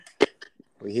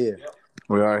We here.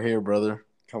 We are here, brother.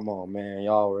 Come on, man.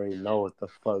 Y'all already know what the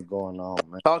fuck going on,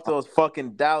 man. Talk to those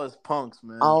fucking Dallas punks,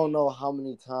 man. I don't know how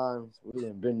many times we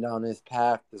done been down this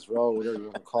path, this road, whatever you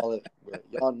want to call it, but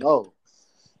y'all know.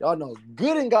 Y'all know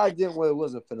good and goddamn well it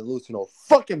wasn't finna lose to no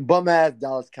fucking bum-ass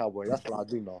Dallas Cowboys. That's what I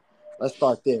do know. Let's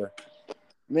start there.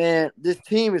 Man, this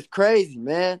team is crazy,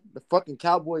 man. The fucking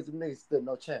Cowboys, them niggas stood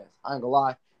no chance. I ain't gonna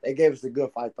lie. They gave us a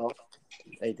good fight, though.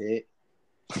 They did.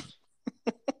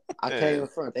 I can't even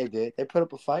front. They did. They put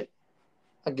up a fight.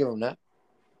 I give them that.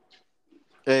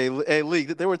 Hey, Lee,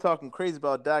 they were talking crazy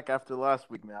about Dak after last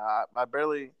week, man. I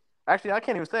barely, actually, I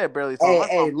can't even say I barely saw.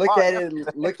 Hey, look at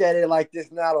it like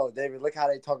this now, though, David. Look how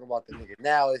they talk about the nigga.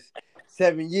 Now it's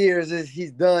 7 years.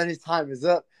 He's done. His time is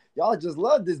up. Y'all just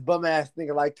love this bum ass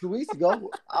nigga like 2 weeks ago.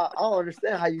 I don't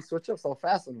understand how you switch up so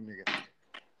fast on the nigga.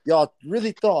 Y'all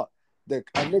really thought a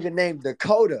nigga named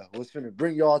Dakota was finna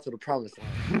bring y'all to the promised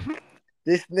land.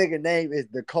 This nigga name is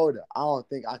Dakota. I don't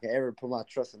think I can ever put my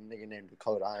trust in a nigga named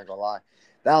Dakota. I ain't gonna lie.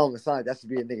 That don't sound like that should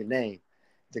be a nigga name.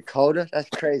 Dakota? That's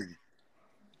crazy.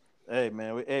 Hey,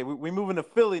 man. We moving to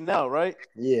Philly now, right?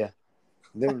 Yeah.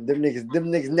 Them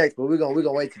niggas next, but we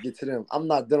gonna wait to get to them. I'm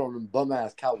not done on them bum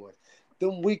ass Cowboys.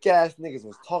 Them weak ass niggas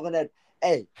was talking that.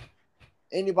 Hey,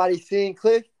 anybody seen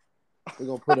Cliff? We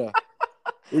gonna put a.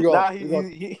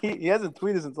 He hasn't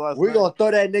tweeted since last night. We gonna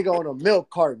throw that nigga on a milk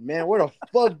carton, man. Where the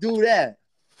fuck do that?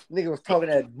 Nigga was talking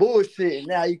that bullshit, and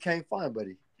now you can't find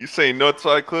buddy. You say north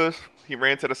side, Cliff? He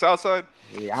ran to the south side?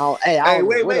 Yeah, I don't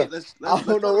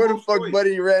know where the fuck story.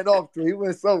 buddy ran off to. He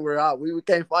went somewhere. We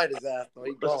can't find his ass.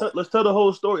 Though. Let's tell the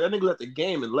whole story. That nigga left the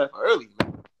game and left early,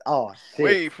 man. Oh shit!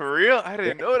 Wait, for real? I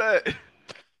didn't know that.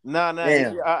 No.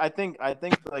 I think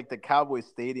like the Cowboys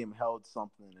Stadium held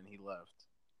something and he left.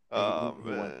 Oh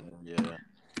man. Yeah.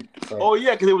 So,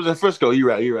 because it was in Frisco. You're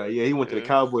right. Yeah, he went to the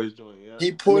Cowboys joint. Yeah.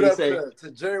 He pulled up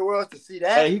to Jerry World to see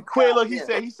that. Hey, he quit. Look, he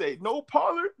said, no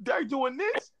parlor. Dak doing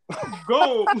this.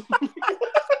 Go.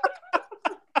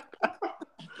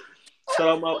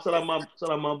 Shout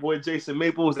out my boy Jason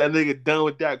Maples. That nigga done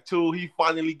with Dak too. He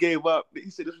finally gave up. He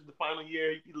said this was the final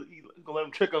year. He gonna let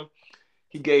him trick him.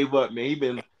 He gave up, man. He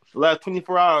been the last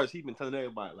 24 hours. He been telling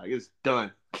everybody like it's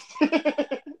done.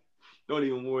 Don't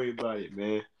even worry about it,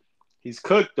 man. He's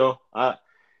cooked though.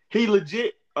 He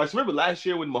legit. I remember last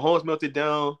year when Mahomes melted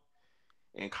down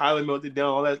and Kyler melted down,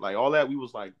 all that.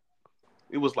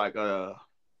 It was like a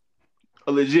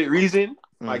legit reason.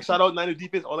 Like shout out Niners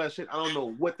defense, all that shit. I don't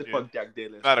know what the fuck Dak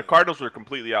did. The Cardinals were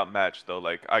completely outmatched though.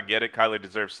 Like I get it, Kyler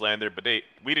deserves slander, but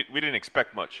we didn't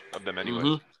expect much of them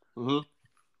anyway.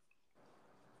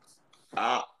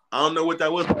 I don't know what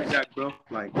that was like, Dak, bro.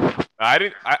 Like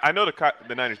I know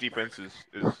the Niners defense is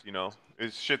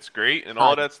shit's great and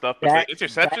all that stuff, but the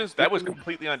interceptions that was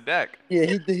completely on Dak.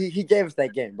 Yeah, he gave us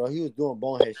that game, bro. He was doing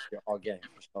bonehead shit all game.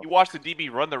 You watched the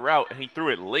DB run the route and he threw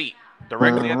it late,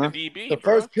 directly at the DB.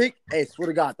 First pick, hey, swear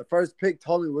to God, the first pick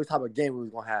told me what type of game we was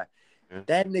gonna have. Yeah.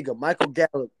 That nigga Michael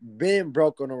Gallup been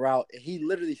broke on the route, and he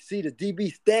literally see the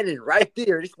DB standing right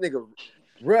there. This nigga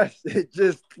rushed and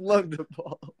just slugged the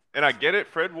ball. And I get it,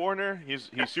 Fred Warner,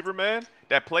 he's Superman.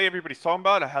 That play everybody's talking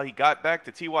about, how he got back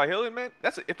to T.Y. Hilton, man.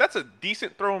 If that's a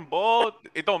decent throwing ball,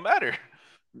 it don't matter.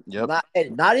 Yep.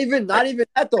 Not even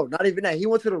that though. Not even that. He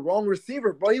went to the wrong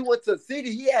receiver, bro. He went to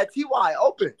CD. He had T.Y.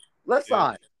 open left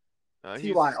side.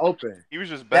 T.Y. open. He was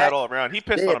just bad all around. He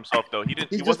pissed on himself though.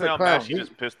 He wasn't outmatched. He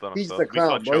just pissed on himself. He's just a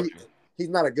clown, bro. He's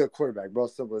not a good quarterback, bro.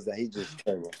 Simple as that. He's just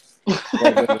terrible.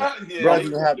 Bro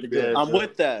doesn't have the goods. I'm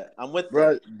with that.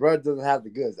 Bro doesn't have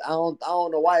the goods. I don't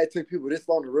know why it took people this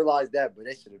long to realize that, but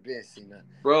they should have been seen that.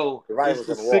 Bro, it's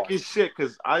the sickest shit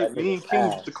because me and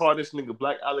King used to call this nigga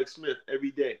Black Alex Smith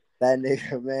every day. That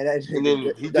nigga, man. That nigga,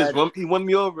 and then he won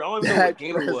me over. I don't even know what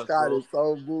game it was, bro. Is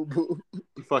so boo-boo.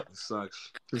 He fucking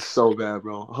sucks. He's so bad,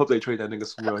 bro. I hope they trade that nigga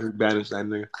somewhere. He banish that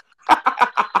nigga.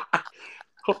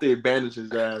 Hope they banish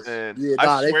his ass.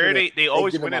 I swear they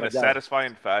always win in a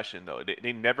satisfying fashion, though.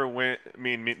 They never win. I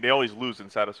mean, they always lose in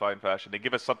satisfying fashion. They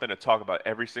give us something to talk about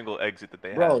every single exit that they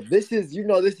have. Bro, this is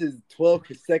 12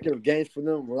 consecutive games for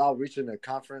them without reaching the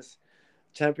conference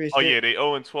championship. Oh, yeah, they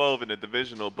 0-12 in the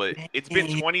divisional, but it's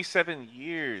been 27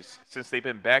 years since they've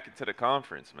been back into the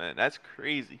conference, man. That's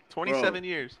crazy. 27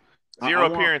 years.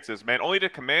 Zero appearances, man. Only the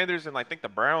Commanders and I think the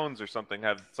Browns or something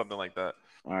have something like that.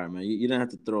 All right, man. You didn't have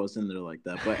to throw us in there like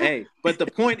that. But, hey, the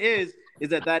point is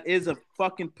that is a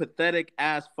fucking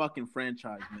pathetic-ass fucking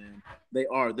franchise, man. They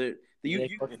are.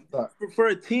 For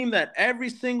a team that every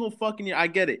single fucking year – I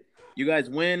get it. You guys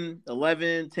win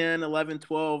 11, 10, 11,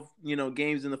 12,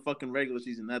 games in the fucking regular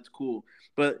season. That's cool.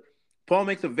 But Paul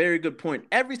makes a very good point.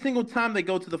 Every single time they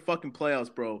go to the fucking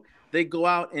playoffs, bro, they go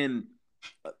out and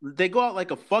They go out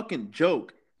like a fucking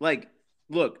joke. Like,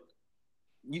 look,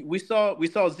 we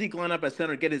saw Zeke line up at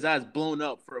center, get his ass blown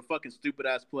up for a fucking stupid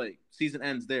ass play. Season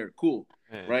ends there. Cool,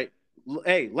 right?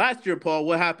 Hey, last year, Paul,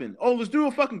 what happened? Oh, let's do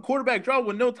a fucking quarterback draw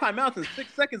with no timeouts and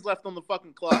 6 seconds left on the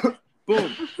fucking clock.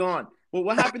 Boom, gone. Well,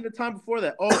 what happened the time before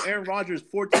that? Oh, Aaron Rodgers,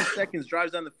 14 seconds,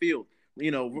 drives down the field.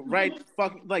 Right?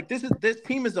 Fucking like this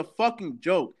team is a fucking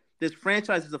joke. This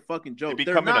franchise is a fucking joke.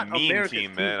 They're becoming a meme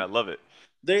team, man. I love it.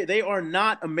 They are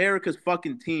not America's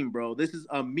fucking team, bro. This is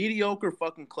a mediocre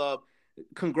fucking club.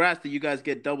 Congrats that you guys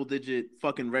get double-digit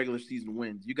fucking regular season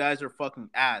wins. You guys are fucking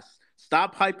ass.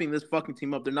 Stop hyping this fucking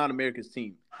team up. They're not America's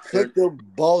team. Cook them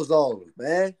bozos,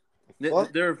 man.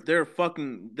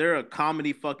 They're a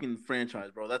comedy fucking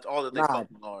franchise, bro. That's all that they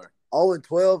fucking are.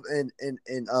 0-12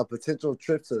 and potential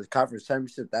trip to the conference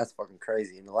championship. That's fucking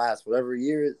crazy. In the last whatever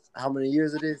year, how many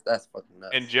years it is, that's fucking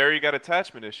nuts. And Jerry got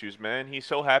attachment issues, man. He's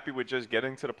so happy with just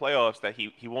getting to the playoffs that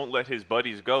he won't let his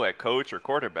buddies go at coach or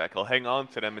quarterback. He'll hang on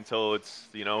to them until it's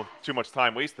too much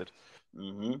time wasted.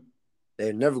 Mm-hmm.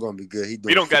 They're never gonna be good.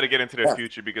 We don't got to get into their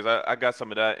future because I got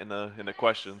some of that in the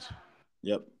questions.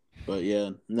 Yep. But yeah,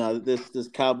 no, this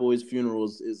Cowboys funeral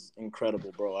is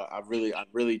incredible, bro. I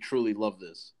really truly love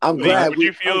this. I'm glad we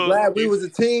was a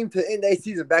team to end a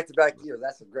season back-to-back years.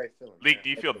 That's a great feeling. Leak, do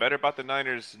you feel better about the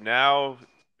Niners now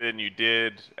than you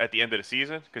did at the end of the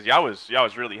season? Because y'all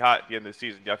was really hot at the end of the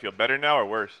season. Y'all feel better now or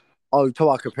worse? Oh, you talking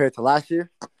about compared to last year?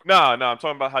 No, I'm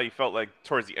talking about how you felt like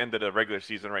towards the end of the regular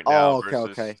season right now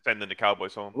versus sending the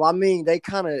Cowboys home. Well, I mean, they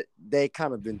kind of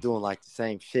been doing like the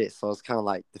same shit, so it's kind of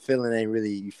like the feeling ain't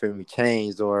really, you feel me,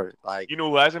 changed or like. You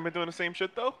know who hasn't been doing the same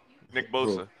shit though? Nick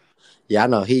Bosa. Yeah, I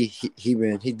know he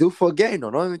due for a game though.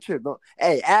 Don't even trip.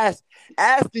 Hey, ask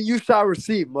and you shall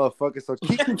receive, motherfucker. So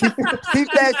keep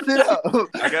that shit up.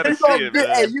 I gotta see it,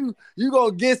 man. Hey, you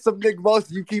gonna get some Nick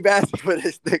Bosa. You keep asking for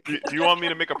this nigga. Do you want me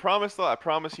to make a promise though? I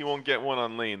promise you won't get one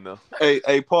on Lane though.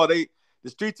 Hey, Paul. The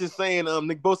streets is saying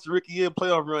Nick Bosa rookie year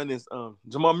playoff run is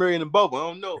Jamal Murray and Bubba.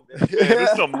 I don't know. Man,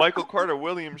 this some Michael Carter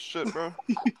Williams shit, bro.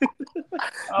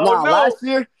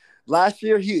 Last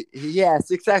year he had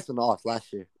 6 sacks on the off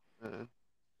last year.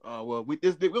 Well, we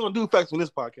don't do facts on this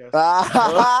podcast. All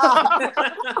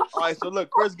right, so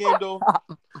look, first game though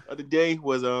of the day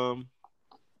was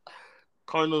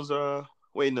Cardinals.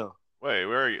 Wait,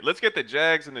 where are you? Let's get the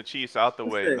Jags and the Chiefs out the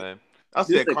way, man. I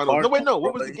said Cardinals. No.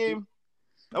 What was the game?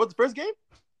 That was the first game.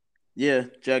 Yeah,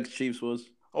 Jags Chiefs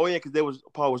was. Oh yeah, because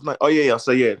Paul was not. Oh yeah.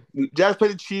 So yeah, Jags played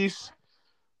the Chiefs.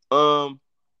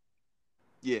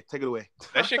 Yeah, take it away.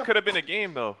 That shit could have been a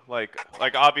game though. Like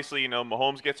obviously,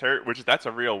 Mahomes gets hurt, that's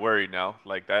a real worry now.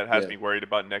 Like that has me worried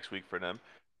about next week for them.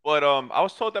 But I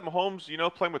was told that Mahomes,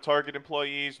 playing with target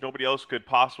employees, nobody else could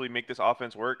possibly make this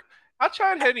offense work. How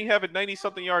Chad Henne have a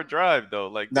 90-something yard drive though?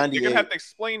 Like they're gonna have to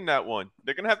explain that one.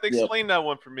 They're gonna have to explain that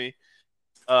one for me.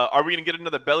 Are we gonna get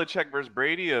another Belichick versus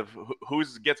Brady of who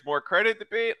gets more credit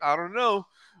debate? I don't know.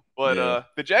 But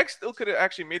the Jags still could have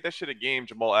actually made that shit a game.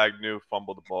 Jamal Agnew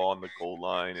fumbled the ball on the goal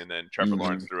line, and then Trevor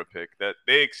Lawrence threw a pick. That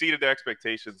they exceeded their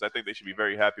expectations. I think they should be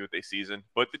very happy with their season.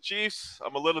 But the Chiefs,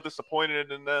 I'm a little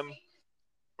disappointed in them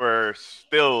for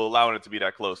still allowing it to be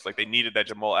that close. Like they needed that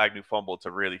Jamal Agnew fumble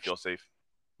to really feel safe.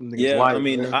 Yeah, I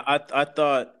mean, I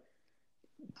thought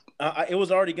it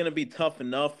was already going to be tough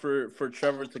enough for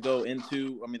Trevor to go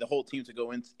into. I mean, the whole team to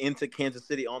go into Kansas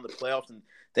City on the playoffs, and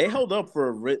they held up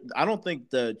for. I don't think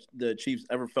the Chiefs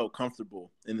ever felt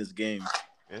comfortable in this game.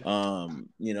 Yeah.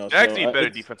 Jags need better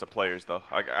defensive players, though.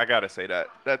 I gotta say that.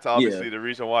 That's obviously the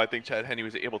reason why I think Chad Henne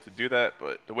was able to do that.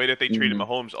 But the way that they treated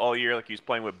Mahomes all year, like he was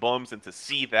playing with bums, and to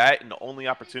see that, and the only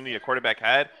opportunity a quarterback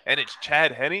had, and it's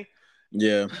Chad Henne.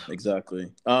 Yeah,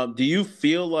 exactly. Do you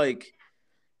feel like?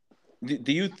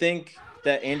 Do you think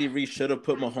that Andy Reid should have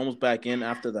put Mahomes back in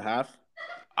after the half?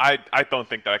 I don't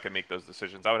think that I can make those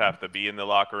decisions. I would have to be in the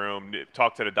locker room,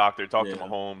 talk to the doctor, talk to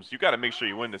Mahomes. You got to make sure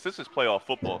you win this. This is playoff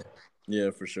football.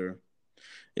 Yeah, for sure.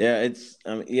 Yeah, it's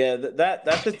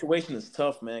that situation is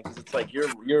tough, man, because it's like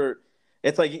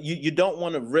it's like you don't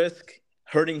want to risk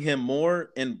hurting him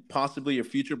more and possibly your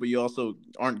future, but you also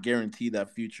aren't guaranteed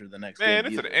that future the next man,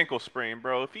 game. Man, it's an ankle sprain,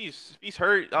 bro. If he's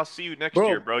hurt, I'll see you next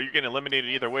year, bro. You're getting eliminated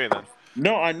either way then.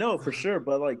 No, I know for sure,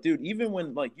 but like, dude, even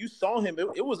when like you saw him,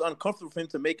 it was uncomfortable for him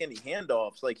to make any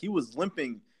handoffs. Like he was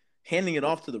limping, handing it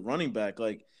off to the running back.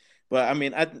 Like, but I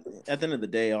mean, at the end of the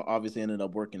day, obviously ended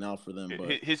up working out for them.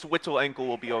 But his Whittle ankle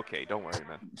will be okay. Don't worry,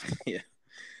 man. Yeah,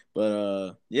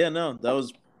 but no, that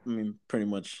was pretty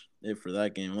much it for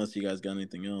that game. Unless you guys got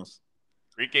anything else.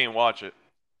 Greek game, watch it.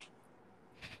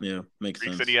 Yeah, makes sense.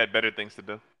 Greek said he had better things to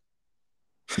do.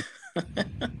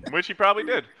 Which he probably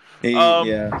did.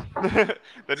 Yeah.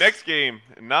 The next game,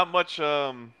 not much.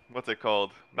 What's it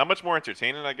called? Not much more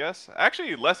entertaining, I guess.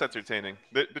 Actually, less entertaining.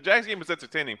 The Jags game was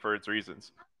entertaining for its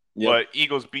reasons, Yep. but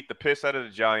Eagles beat the piss out of the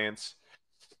Giants.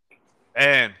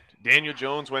 And Daniel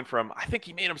Jones went from I think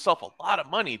he made himself a lot of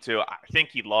money to I think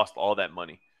he lost all that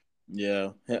money. Yeah,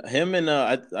 him and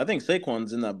I think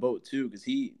Saquon's in that boat too because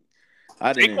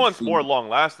I didn't Saquon's see. more long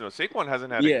lasting. Saquon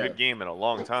hasn't had a Yeah, good game in a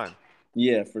long time.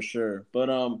 yeah, for sure. But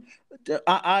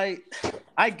I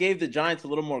gave the Giants a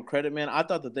little more credit, man. I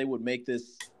thought that they would make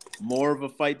this more of a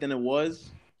fight than it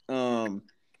was.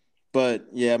 But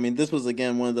yeah, I mean, this was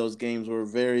again one of those games where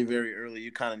very, very early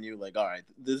you kind of knew, like, all right,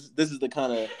 this is the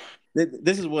kind of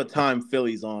this is what time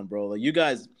Philly's on, bro. Like you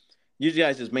guys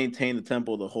just maintain the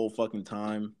tempo the whole fucking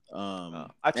time.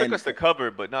 I took us to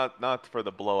cover, but not for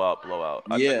the blowout. I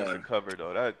took us to Yeah, cover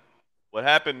though. That what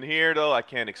happened here though, I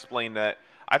can't explain that.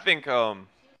 I think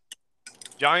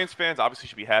Giants fans obviously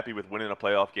should be happy with winning a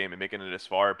playoff game and making it this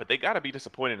far, but they got to be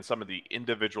disappointed in some of the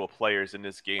individual players in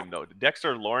this game, though.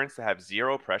 Dexter Lawrence to have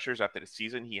zero pressures after the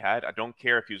season he had, I don't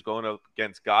care if he was going up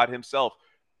against God himself.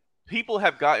 People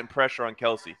have gotten pressure on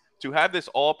Kelsey. To have this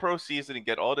all-pro season and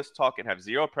get all this talk and have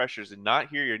zero pressures and not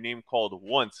hear your name called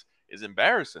once is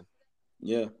embarrassing.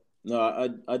 yeah.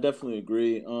 No, I definitely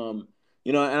agree.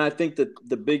 You know, and I think that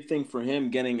the big thing for him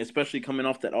getting, especially coming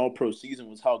off that All Pro season,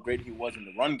 was how great he was in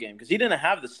the run game because he didn't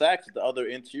have the sacks that the other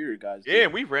interior guys Yeah, did.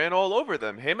 and we ran all over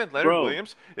them. Him and Leonard Bro.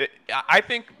 Williams. I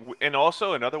think, and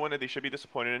also another one that they should be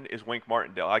disappointed in is Wink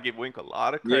Martindale. I give Wink a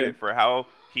lot of credit for how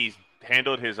he's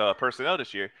handled his personnel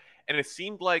this year. And it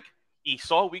seemed like he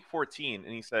saw Week 14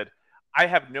 and he said, I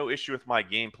have no issue with my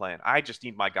game plan. I just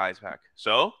need my guys back.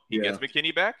 So he gets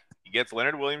McKinney back. He gets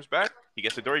Leonard Williams back. He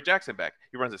gets Adoree Jackson back.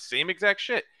 He runs the same exact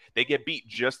shit. They get beat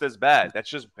just as bad. That's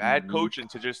just bad coaching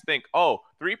to just think, oh,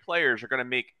 3 players are going to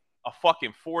make a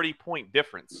fucking 40-point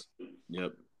difference.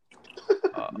 Yep.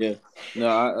 Yeah.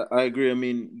 No, I agree. I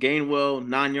mean, Gainwell,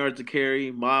 9 yards to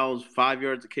carry. Miles, 5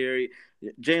 yards to carry.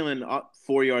 Jalen,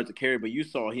 4 yards to carry. But you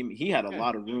saw him; he had a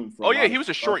lot of room for. He was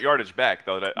a short yardage back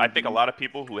though. That I think a lot of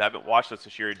people who haven't watched us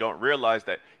this year don't realize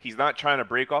that he's not trying to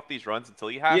break off these runs until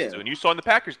he has to. And you saw in the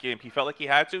Packers game, he felt like he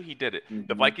had to. He did it.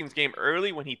 The Vikings game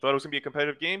early when he thought it was gonna be a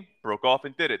competitive game, broke off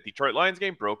and did it. Detroit Lions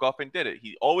game broke off and did it.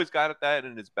 He always got that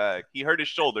in his bag. He hurt his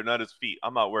shoulder, not his feet.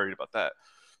 I'm not worried about that.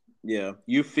 Yeah.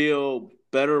 You feel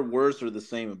better, worse, or the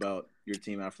same about your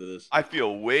team after this? I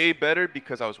feel way better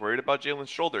because I was worried about Jalen's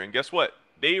shoulder. And guess what?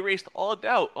 They erased all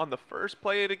doubt on the first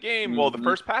play of the game. Well, the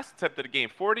first pass attempt of the game,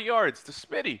 40 yards to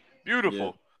Smitty.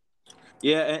 Beautiful.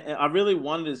 Yeah, and I really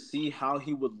wanted to see how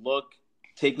he would look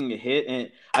taking a hit. And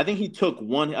I think he took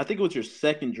one. I think it was your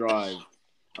second drive.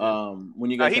 When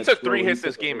you guys he took 3 hits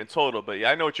this game in total, but yeah,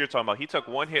 I know what you're talking about. He took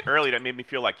one hit early that made me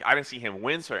feel like I didn't see him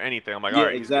wince or anything. I'm like, all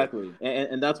right, exactly,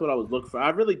 and that's what I was looking for. I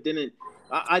really didn't.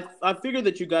 I figured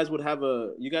that you guys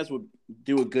would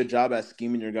do a good job at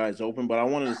scheming your guys open, but I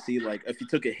wanted to see like if you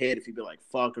took a hit, if you'd be like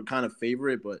fuck or kind of favor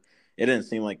it, but it didn't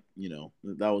seem like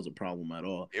that was a problem at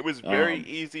all. It was very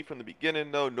easy from the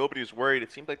beginning, though. Nobody was worried.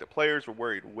 It seemed like the players were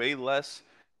worried way less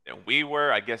than we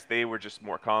were. I guess they were just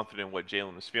more confident in what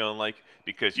Jalen was feeling like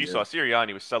because you saw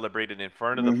Sirianni was celebrating in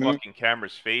front of the fucking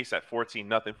camera's face at 14-0.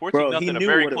 14-0, a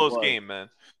very close game, man.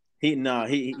 He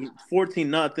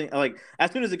 14-0. Like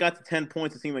as soon as it got to 10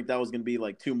 points, it seemed like that was gonna be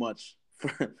like too much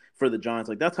for the Giants.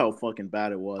 Like that's how fucking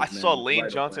bad it was. I saw Lane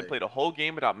Johnson play the whole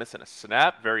game without missing a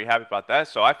snap. Very happy about that.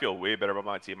 So I feel way better about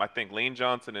my team. I think Lane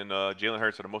Johnson and Jalen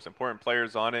Hurts are the most important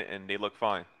players on it, and they look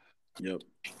fine. Yep,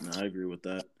 I agree with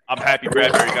that. I'm happy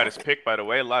Bradbury got his pick, by the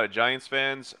way. A lot of Giants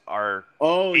fans are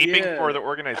aping for the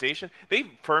organization. They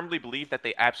firmly believe that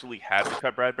they absolutely had to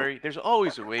cut Bradbury. There's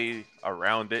always a way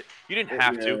around it. You didn't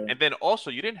have to. And then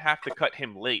also, you didn't have to cut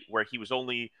him late where he was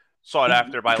only sought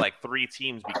after by like 3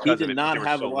 teams because he did not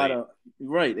have a lot of –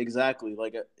 right, exactly.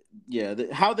 Like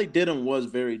how they did him was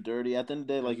very dirty. At the end of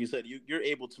the day, like you said, you're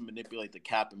able to manipulate the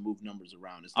cap and move numbers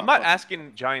around. I'm not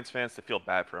asking Giants fans to feel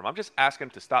bad for him. I'm just asking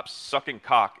them to stop sucking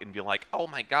cock and be like, oh,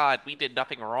 my God, we did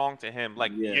nothing wrong to him.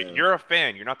 Like, you're a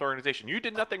fan. You're not the organization. You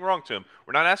did nothing wrong to him.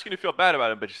 We're not asking you to feel bad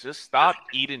about him, but just stop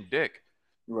eating dick.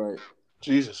 Right.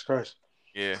 Jesus Christ.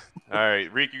 Yeah. All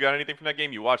right. Reek, you got anything from that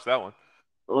game? You watched that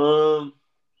one.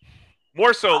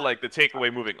 More so like the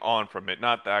takeaway moving on from it,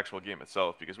 not the actual game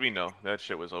itself, because we know that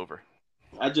shit was over.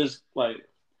 I just, like,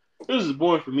 this is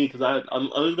boring for me because I'm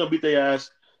just going to beat their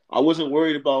ass. I wasn't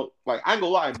worried about, like, I ain't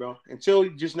going to lie, bro. Until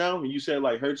just now when you said,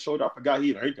 like, hurt shoulder, I forgot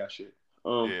he even hurt that shit.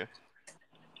 The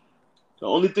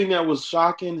only thing that was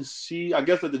shocking to see, I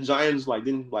guess that the Giants, like,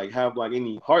 didn't, like, have, like,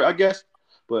 any heart, I guess.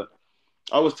 But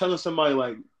I was telling somebody,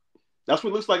 like, That's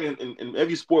what it looks like in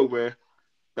every sport where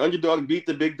the underdog beat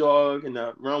the big dog, and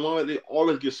round one they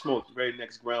always get smoked the very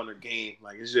next round or game.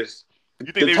 Like it's just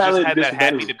You think they just talent had that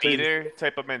happy disadvantage to is be crazy. there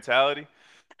type of mentality?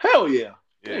 Hell yeah,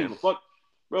 they Yeah. ain't fuck,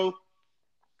 bro.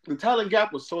 The talent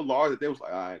gap was so large that they was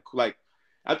like, all right, cool. Like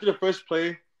after the first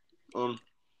play,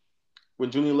 when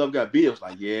Junior Love got beat, it was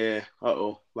like, yeah,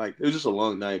 like it was just a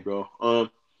long night, bro. The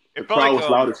It felt like crowd was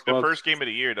loud as the fuck. first game of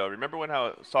the year, though. Remember when I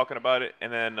was talking about it,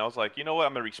 and then I was like, you know what?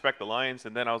 I'm gonna respect the Lions,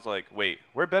 and then I was like, wait,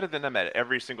 we're better than them at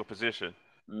every single position.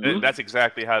 Mhm. That's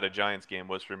exactly how the Giants game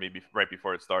was for me right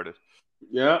before it started.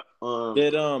 Yeah.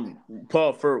 Did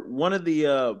Paul, for one of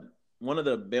the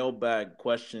mailbag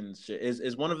questions,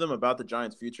 is one of them about the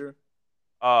Giants' future?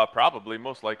 Probably,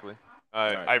 most likely. All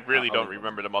right, I really I'll don't leave it.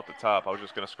 remember them off the top. I was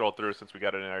just gonna scroll through since we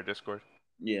got it in our Discord.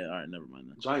 Yeah, all right, never mind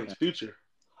then. Giants future.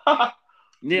 Yeah,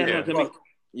 Yeah. no, I mean,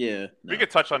 yeah, We no.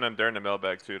 could touch on them during the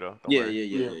mailbag too, though. Don't worry.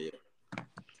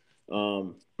 Yeah.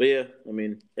 But yeah, I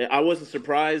mean, I wasn't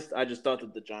surprised. I just thought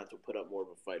that the Giants would put up more of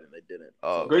a fight, and they didn't.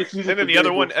 Great season. And then for the other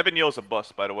Gabriel. one, Evan Neal's a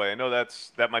bust, by the way. I know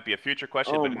that might be a future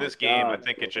question, Oh but in my this game, I God,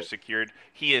 think bro. it just secured.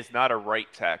 He is not a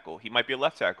right tackle. He might be a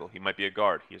left tackle. He might be a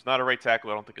guard. He is not a right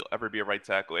tackle. I don't think he'll ever be a right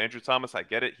tackle. Andrew Thomas, I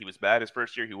get it. He was bad his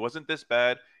first year. He wasn't this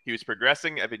bad. He was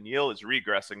progressing. Evan Neal is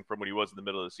regressing from what he was in the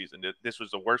middle of the season. This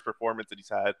was the worst performance that he's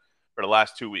had for the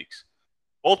last 2 weeks.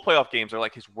 Both playoff games are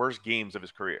like his worst games of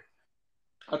his career.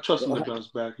 I trust him to bounce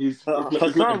back. He's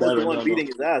Hassan was the one beating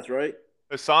his ass, right?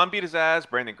 Hassan beat his ass.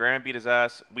 Brandon Graham beat his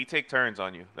ass. We take turns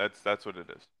on you. That's what it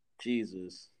is.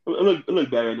 Jesus. It look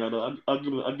bad right now though. I'll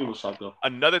give him a shot though.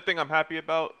 Another thing I'm happy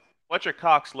about, Fletcher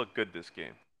Cox looked good this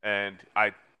game. And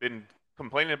I've been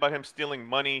complaining about him stealing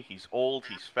money. He's old,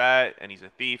 he's fat, and he's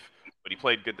a thief. But he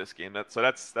played good this game. That's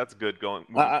good moving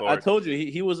I forward. told you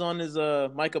he was on his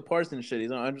Micah Parsons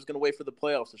shit. I'm just gonna wait for the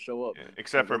playoffs to show up. Yeah,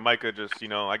 except for Micah, just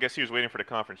I guess he was waiting for the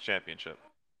conference championship.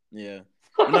 Yeah.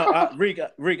 No, Reek,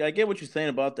 I get what you're saying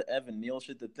about the Evan Neal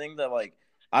shit. The thing that like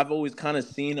I've always kind of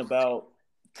seen about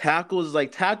tackles,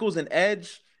 like tackles and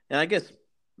edge, and I guess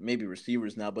maybe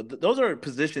receivers now, but those are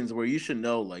positions where you should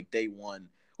know like day one,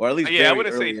 or at least I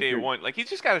wouldn't say day one. Like he's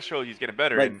just got to show he's getting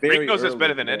better. Like, and Reek knows this early,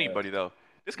 better than yeah. anybody, though.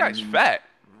 This guy's fat.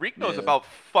 Reek knows about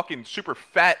fucking super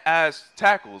fat ass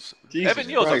tackles. Jesus Evan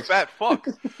Neal's Christ. a fat fuck.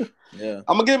 Yeah.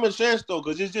 I'm gonna give him a chance though,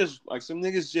 because it's just like some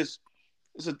niggas just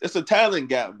it's a talent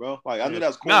gap, bro. Like I knew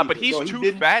that's corny, Nah, but he's no,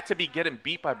 too fat to be getting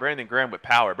beat by Brandon Graham with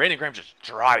power. Brandon Graham just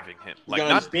driving him, like gotta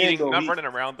not understand, beating, though, not running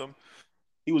around him.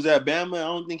 He was at Bama. I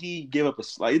don't think he gave up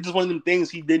like it's just one of them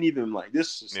things he didn't even like.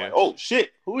 This is like, oh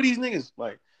shit, who are these niggas?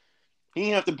 Like he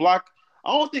didn't have to block.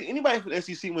 I don't think anybody from the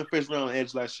SEC went first round on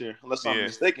edge last year, unless I'm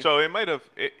mistaken. So it might have,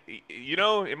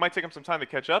 it might take him some time to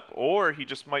catch up, or he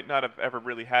just might not have ever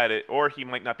really had it, or he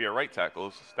might not be a right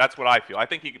tackle. That's what I feel. I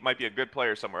think he might be a good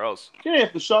player somewhere else.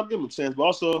 Yeah, for sure, give him a chance. But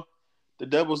also, the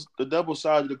double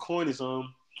side of the coin is Bama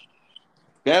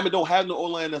don't have no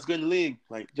O-line that's good in the league.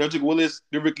 Like Jedrick Willis,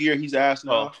 the rookie year, he's ass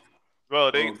now.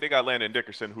 Well, they got Landon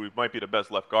Dickerson, who might be the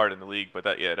best left guard in the league, but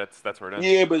that's where it ends.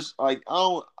 Yeah, but like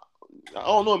I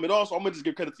don't know him at all, so I'm gonna just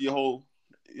give credit to your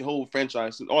whole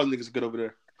franchise. All the niggas are good over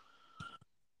there.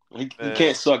 He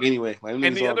can't suck anyway. Like,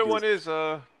 and the other one is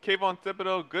Kayvon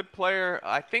Thibodeau, good player.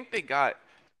 I think they got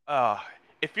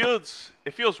it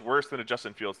feels worse than a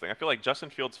Justin Fields thing. I feel like Justin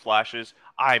Fields flashes,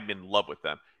 I'm in love with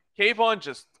them. Kayvon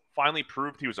just finally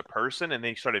proved he was a person, and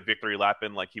then he started victory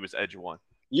lapping like he was edge one.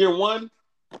 Year one,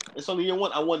 it's only year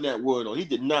one. I won that word on. He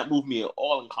did not move me at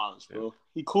all in college, bro. Yeah.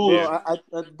 He cool. Well, I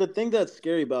the thing that's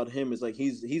scary about him is like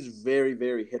he's very,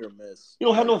 very hit or miss. You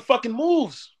don't have no fucking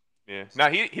moves. Yeah. Now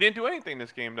he didn't do anything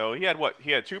this game though. He had what?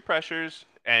 He had 2 pressures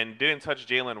and didn't touch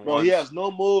Jalen once. Bro, he has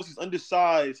no moves. He's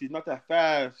undersized. He's not that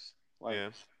fast. Like, yeah.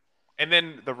 And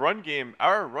then the run game,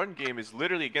 our run game is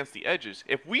literally against the edges.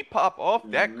 If we pop off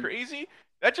that crazy,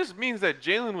 that just means that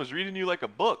Jalen was reading you like a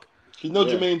book. He's no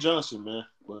Jermaine Johnson, man.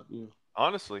 But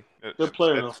honestly, good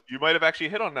player. You might have actually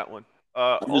hit on that one.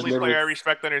 Only player I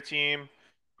respect on your team,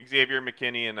 Xavier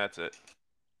McKinney, and that's it.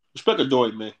 Respect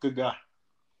Adoy, man. Good guy.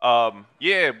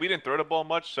 Yeah, we didn't throw the ball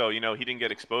much, so he didn't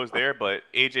get exposed there. But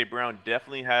AJ Brown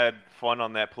definitely had fun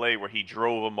on that play where he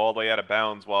drove him all the way out of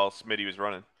bounds while Smitty was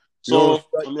running. So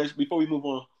before we move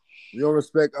on, you don't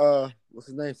respect what's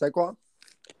his name, Saquon?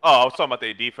 Oh, I was talking about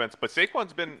the defense, but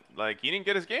Saquon's been he didn't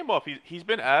get his game off. He's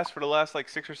been asked for the last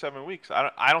 6 or 7 weeks.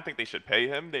 I don't think they should pay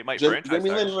him. They might franchise tag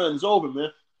him. Jamie Lynn over, man.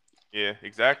 Yeah,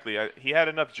 exactly. He had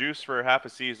enough juice for half a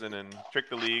season and tricked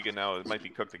the league, and now it might be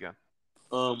cooked again.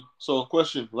 So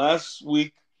question: last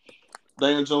week,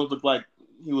 Daniel Jones looked like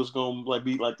he was gonna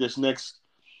be like this next,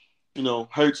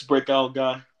 Hurts breakout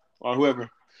guy or whoever.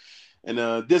 And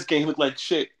this game he looked like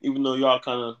shit, even though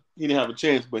y'all he didn't have a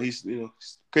chance, but he still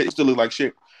looked like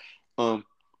shit.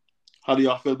 How do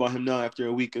y'all feel about him now after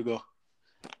a week ago?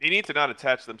 They need to not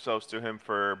attach themselves to him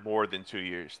for more than 2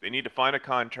 years. They need to find a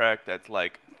contract that's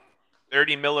like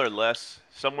 30 mil or less,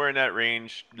 somewhere in that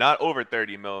range, not over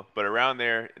 30 mil, but around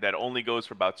there, that only goes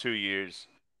for about 2 years,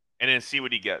 and then see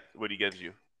what he gives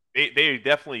you. They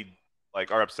definitely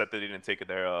like are upset that they didn't take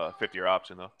their fifth-year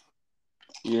option though.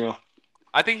 Yeah.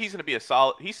 I think he's gonna be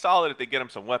he's solid if they get him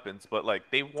some weapons, but like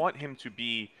they want him to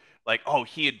be like, oh,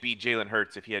 he'd be Jalen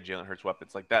Hurts if he had Jalen Hurts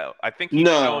weapons like that. I think he's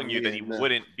showing you that he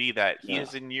wouldn't be that. He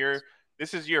is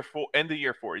this is year 4, end of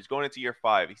year 4. He's going into year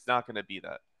 5. He's not gonna be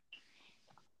that.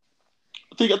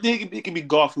 I think it can be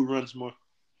Goff who runs more.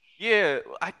 Yeah,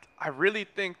 I really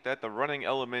think that the running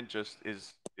element just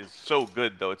is so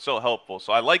good though. It's so helpful.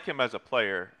 So I like him as a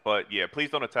player, but yeah, please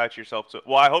don't attach yourself to.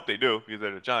 Well, I hope they do because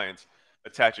they're the Giants.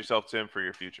 Attach yourself to him for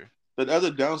your future. The other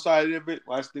downside of it,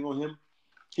 last thing on him,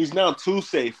 he's now too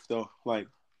safe though. Like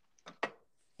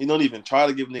he don't even try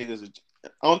to give niggas. I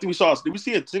don't think we saw. Did we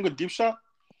see a single deep shot?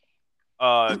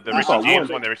 The Richie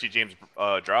James one that Richie James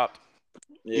dropped.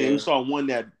 Yeah, we saw one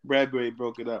that Bradbury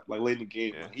broke it up like late in the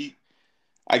game. Yeah.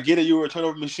 I get it, you were a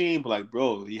turnover machine, but like,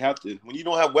 bro, you have to. When you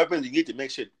don't have weapons, you need to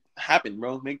make shit happen,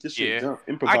 bro. Make this shit jump,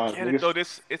 improvise. I get it though.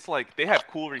 It's like they have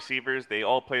cool receivers. They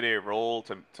all play their role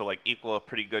to like equal a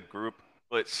pretty good group.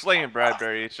 But Slay and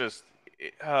Bradbury, it's just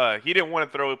he didn't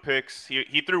want to throw picks.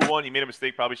 He threw one. He made a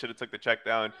mistake. Probably should have took the check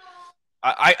down.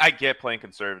 I get playing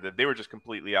conservative. They were just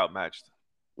completely outmatched.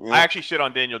 Yeah. I actually shit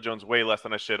on Daniel Jones way less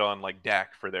than I shit on like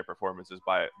Dak for their performances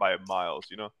by miles.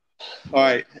 You know. All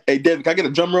right, hey David, can I get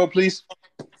a drum roll, please?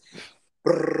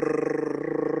 The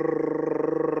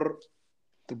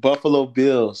Buffalo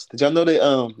Bills. Did y'all know they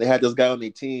had this guy on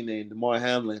their team named Damar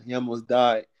Hamlin? He almost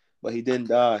died, but he didn't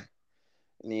die.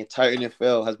 And the entire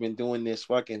NFL has been doing this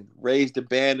fucking raise the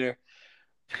banner,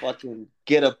 fucking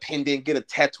get a pendant, get a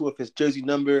tattoo of his jersey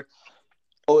number.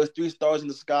 Oh, it's 3 stars in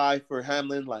the sky for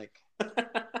Hamlin, like.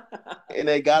 And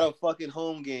they got a fucking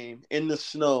home game in the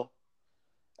snow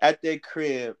at their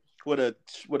crib with a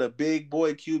big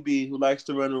boy QB who likes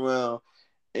to run around,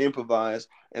 improvise,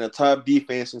 and a top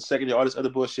defense and secondary, all this other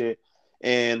bullshit.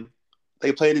 And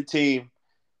they played a team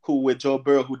with Joe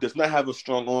Burrow, who does not have a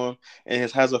strong arm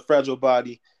and has a fragile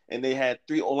body. And they had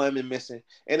 3 O-linemen missing.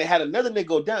 And they had another nigga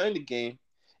go down in the game.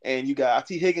 And you got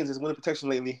T. Higgins is winning protection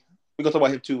lately. We're going to talk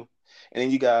about him too. And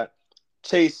then you got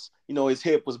Chase, his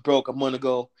hip was broke a month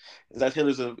ago. Zach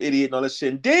Taylor's an idiot and all that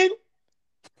shit. And then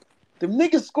the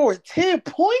niggas scored 10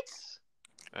 points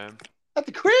at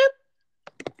the crib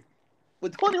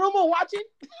with Tony Romo watching.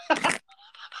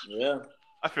 Yeah.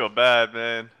 I feel bad,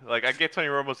 man. Like, I get Tony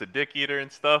Romo's a dick eater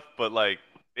and stuff, but, like,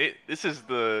 this is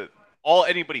all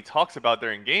anybody talks about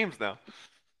during games now.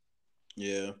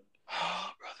 Yeah.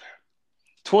 Oh, brother.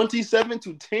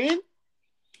 27-10?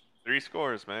 3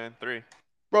 scores, man. 3.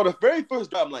 Bro, the very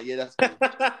first drive, I'm like, yeah, that's game.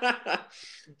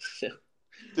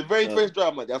 The very first drive,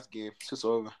 I'm like, that's game. It's just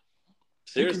over.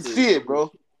 Seriously. You can see it,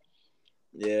 bro.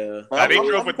 Yeah. Now, they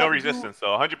drove with no resistance,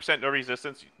 though. 100% no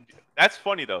resistance. That's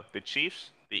funny, though. The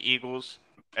Chiefs, the Eagles,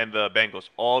 and the Bengals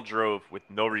all drove with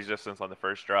no resistance on the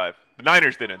first drive. The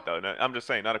Niners didn't, though. I'm just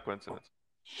saying, not a coincidence.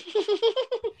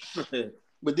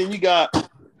 But then you got...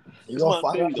 You're going to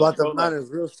find out about the Niners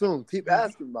real soon. Keep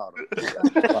asking about them.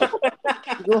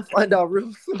 You're going to find out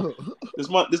real soon. This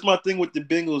my thing with the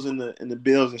Bengals and the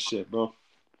Bills and shit, bro.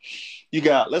 You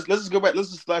got... Let's just go back.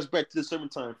 Let's just flash back to the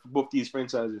summertime for both these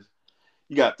franchises.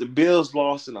 You got the Bills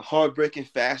lost in a heartbreaking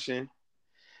fashion,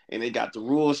 and they got the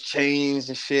rules changed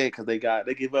and shit because they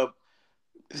gave up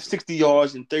 60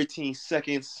 yards in 13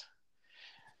 seconds.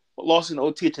 Lost in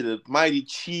OT to the mighty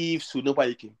Chiefs, who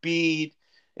nobody can beat.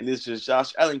 And it's just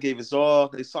Josh Allen gave his all.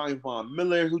 They signed Von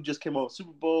Miller, who just came out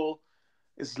Super Bowl.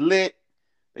 It's lit.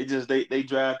 They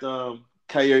draft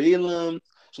Kyrie Elam.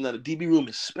 So now the DB room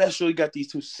is special. You got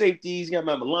these 2 safeties. You got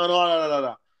Matt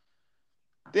Milano.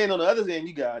 Then on the other end,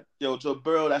 you got Joe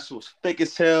Burrow. That shit was fake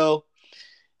as hell.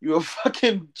 You a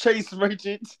fucking Chase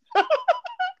merchant.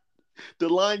 The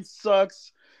line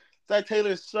sucks. Zach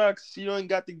Taylor sucks. You ain't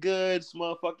got the goods.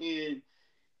 Motherfucking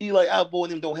Eli Apple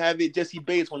and them don't have it. Jesse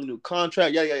Bates want a new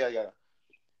contract. Yada.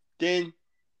 Then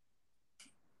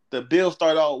the Bills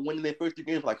start out winning their first 3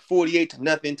 games like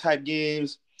 48-0 type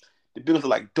games. The Bills are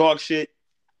like dog shit.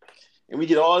 And we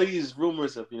get all these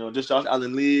rumors of, just Josh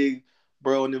Allen league,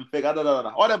 Burrow and them fake,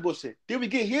 all that bullshit. Then we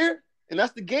get here, and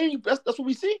that's the game. That's what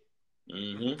we see.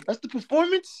 Mm-hmm. That's the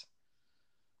performance.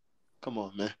 Come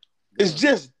on, man. It's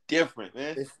just different,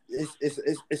 man.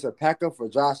 It's a pack up for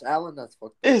Josh Allen. That's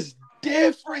fucked up. It's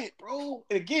different, bro.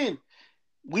 And again,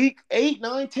 week 8,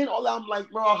 9, 10, all that. I'm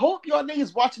like, bro, I hope y'all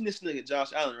niggas watching this nigga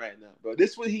Josh Allen right now, bro.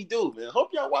 This is what he do, man. I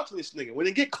hope y'all watching this nigga. When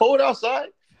it get cold outside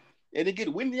and it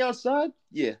get windy outside,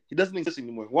 yeah, he doesn't exist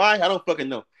anymore. Why? I don't fucking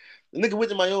know. The nigga went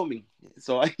to Miami,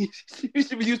 so he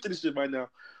should be used to this shit by now,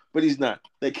 but he's not.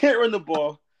 They can't run the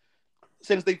ball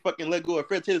since they fucking let go of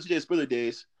Fred Taylor CJ Spiller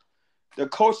days. The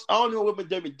coach, I don't know what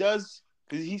McDermott does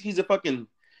because he's a fucking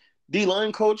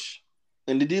D-line coach,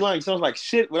 and the D-line sounds like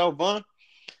shit without Vaughn.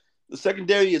 The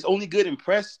secondary is only good in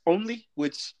press only,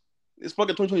 which is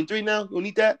fucking 2023 now. You don't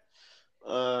need that.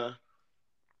 Yeah,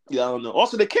 I don't know.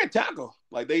 Also, they can't tackle.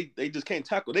 Like, they just can't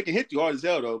tackle. They can hit you hard as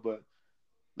hell, though, but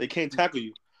they can't tackle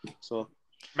you. So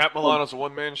Matt Milano's a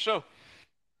one-man show.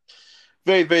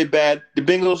 very, very bad. The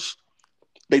Bengals,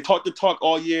 they talk the talk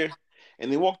all year,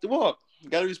 and they walk the walk. You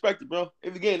got to respect it, bro.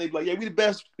 Every game, they be like, yeah, we the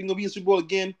best. We going to be in the Super Bowl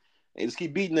again. And just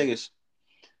keep beating niggas.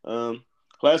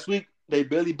 Last week, they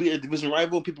barely beat a division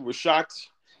rival. People were shocked.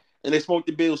 And they smoked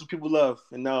the Bills, who people love.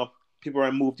 And now people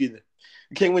aren't moved either.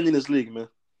 You can't win in this league, man.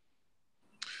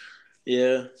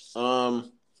 Yeah. I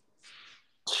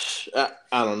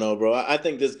don't know, bro. I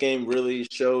think this game really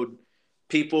showed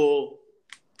people,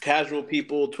 casual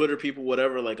people, Twitter people,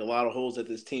 whatever, like a lot of holes that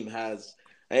this team has.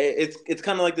 It's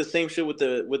kind of like the same shit with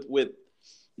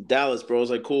Dallas, bro.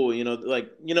 It's like, cool,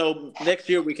 next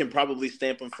year we can probably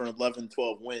stamp them for 11,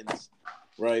 12 wins,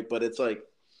 right? But it's like,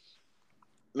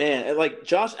 man, like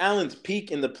Josh Allen's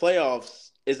peak in the playoffs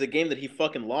is the game that he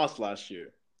fucking lost last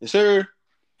year. Yes, sir.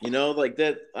 Like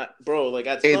that, bro. Like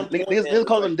at some point, they'll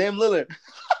call him damn Lillard.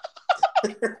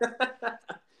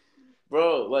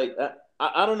 Bro, like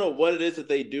I don't know what it is that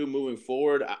they do moving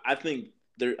forward. I think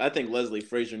Leslie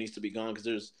Frazier needs to be gone because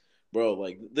there's, bro,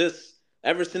 like this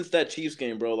ever since that Chiefs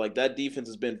game, bro. Like that defense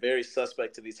has been very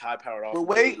suspect to these high-powered offenses.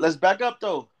 But wait, let's back up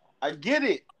though. I get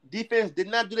it. Defense did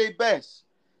not do their best.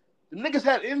 The niggas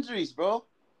had injuries, bro.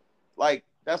 Like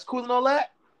that's cool and all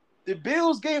that. The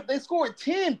Bills they scored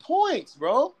 10 points,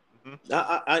 bro.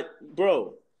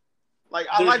 Bro. Like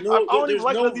I don't even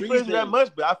like Leslie Frazier that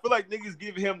much, but I feel like niggas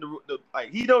give him the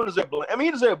like he don't deserve blame. I mean,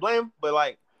 he deserves blame, but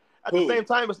like at the same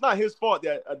time, it's not his fault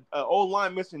that an old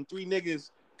line missing 3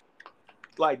 niggas.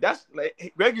 Like that's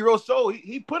like Reggie Rousseau,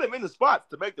 he put him in the spots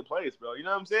to make the plays, bro. You know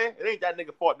what I'm saying? It ain't that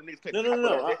nigga fault. The niggas can't.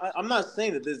 No. I'm not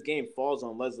saying that this game falls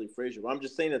on Leslie Frazier. I'm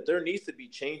just saying that there needs to be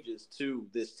changes to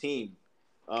this team.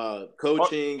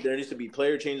 Coaching, there needs to be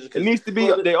player changes. It needs to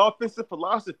be their offensive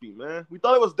philosophy, man. We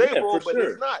thought it was their role, but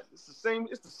it's not. It's the same.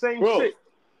 It's the same shit,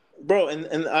 bro.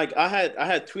 And like I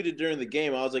had tweeted during the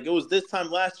game. I was like, it was this time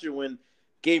last year when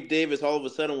Gabe Davis all of a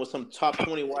sudden was some top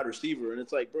 20 wide receiver, and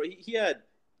it's like, bro, he had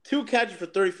 2 catches for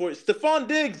 34. Stephon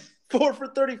Diggs 4 for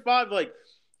 35. Like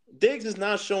Diggs is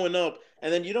not showing up,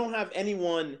 and then you don't have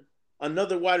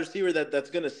another wide receiver that's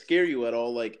gonna scare you at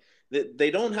all. Like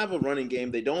they don't have a running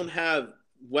game. They don't have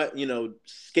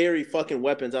scary fucking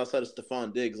weapons outside of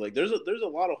Stephon Diggs. Like there's a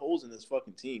lot of holes in this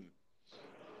fucking team.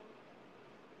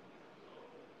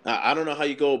 I don't know how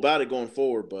you go about it going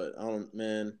forward, but I don't,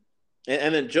 man.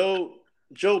 And then Joe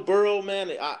Burrow,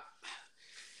 man,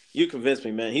 you convinced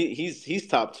me, man. He's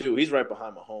top 2. He's right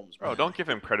behind Mahomes. Bro, don't give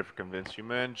him credit for convincing you,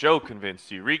 man. Joe convinced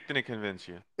you. Reek didn't convince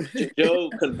you. Joe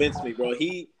convinced me, bro.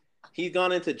 He's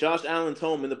gone into Josh Allen's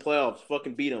home in the playoffs,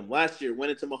 fucking beat him. Last year,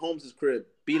 went into Mahomes' crib,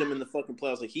 beat him in the fucking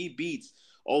playoffs. Like, he beats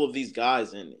all of these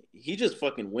guys, and he just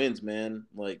fucking wins, man.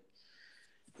 Like,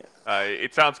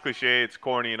 it sounds cliche, it's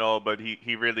corny and all, but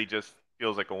he really just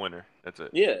feels like a winner. That's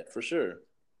it. Yeah, for sure.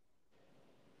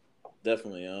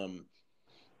 Definitely.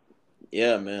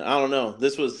 Yeah, man. I don't know.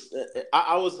 This was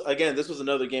this was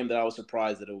another game that I was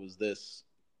surprised that it was this.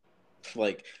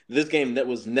 Like, this game that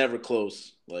was never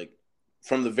close. Like,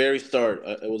 from the very start,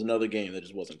 it was another game that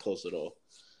just wasn't close at all.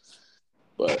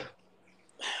 But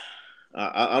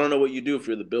I don't know what you do if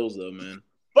you're the Bills, though, man.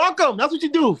 Fuck them. That's what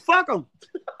you do. Fuck them.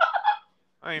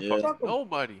 I ain't fucking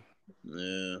nobody.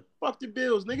 Yeah. Fuck the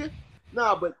Bills, nigga.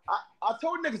 Nah, but I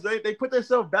told niggas they put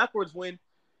themselves backwards when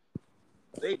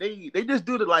they just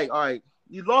do the like, all right,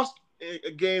 you lost a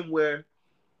game where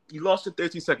you lost in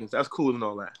 13 seconds. That's cool and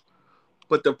all that.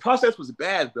 But the process was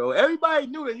bad, bro. Everybody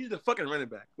knew they needed a fucking running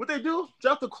back. What they do?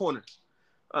 Drop the corners.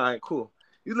 All right, cool.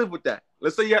 You live with that.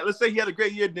 Let's say he had a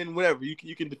great year, then whatever.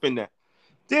 You can defend that.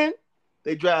 Then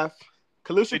they draft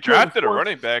They drafted a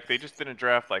running back. They just didn't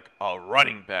draft like a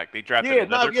running back. They drafted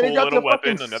another cool little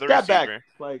weapon, another receiver. Back.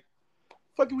 Like,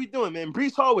 fuck are we doing, man?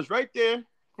 Breece Hall was right there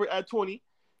at 20.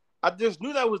 I just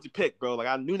knew that was the pick, bro. Like,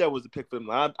 I knew that was the pick for them.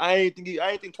 I ain't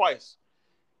think twice.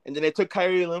 And then they took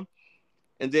Kyrie Elam.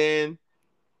 And then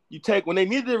when they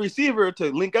needed a receiver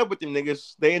to link up with them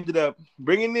niggas, they ended up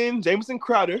bringing in Jamison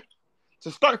Crowder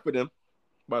to start for them,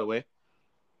 by the way.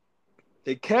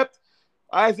 They kept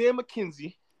Isaiah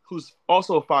McKenzie, who's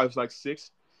also 5'6".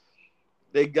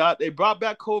 They brought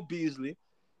back Cole Beasley,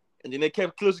 and then they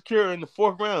kept Khalil Shakir in the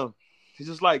 4th round. It's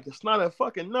just like it's not a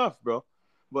fucking enough, bro.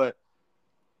 But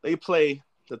they play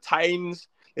the Titans,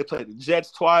 they play the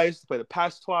Jets twice, they play the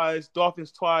Pats twice,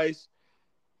 Dolphins twice.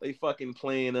 They fucking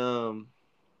playing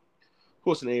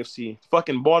who's in the AFC?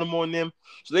 Fucking Baltimore and them.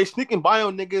 So they sneaking by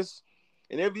on niggas.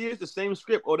 And every year it's the same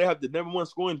script. Or they have the #1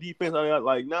 scoring defense.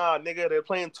 Like, nah, nigga, they're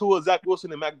playing Tua, Zach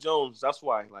Wilson, and Mac Jones. That's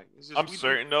why. Like, it's just I'm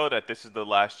certain though that this is the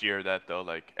last year that though,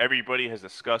 like everybody has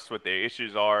discussed what their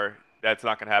issues are. That's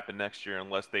not gonna happen next year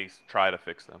unless they try to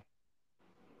fix them.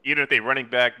 Even if they running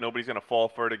back, nobody's gonna fall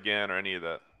for it again or any of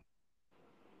that.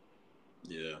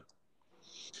 Yeah.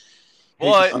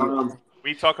 But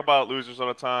we talk about losers all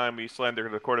the time. We slander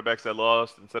the quarterbacks that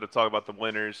lost instead of talking about the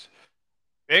winners.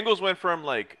 Bengals went from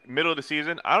like middle of the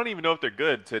season, I don't even know if they're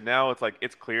good, to now it's like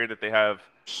it's clear that they have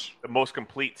the most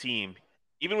complete team.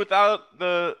 Even without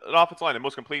an offensive line, the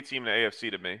most complete team in the AFC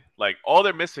to me. Like all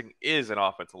they're missing is an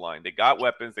offensive line. They got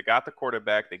weapons, they got the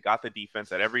quarterback, they got the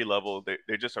defense at every level.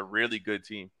 They're just a really good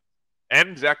team.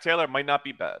 And Zach Taylor might not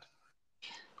be bad.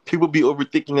 People be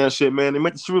overthinking that shit, man. They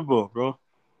made the Super Bowl, bro.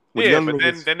 Yeah, but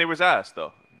then they was ass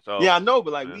though. So yeah, I know,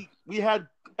 but like we had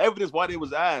evidence why they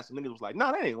was ass, and niggas was like,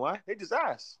 nah, that ain't why. They just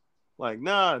ass. Like,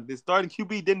 nah, the starting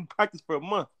QB didn't practice for a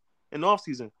month in the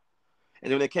offseason. And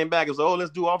then when they came back, it was like, oh,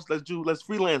 let's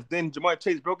freelance. Then Jamar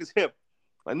Chase broke his hip.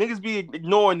 Like niggas be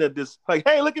ignoring this. Like,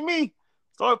 hey, look at me.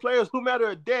 Star players who matter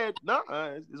are dead. Nah,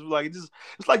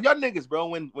 it's like y'all niggas, bro.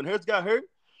 When Hurts got hurt,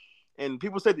 and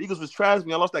people said the Eagles was trash when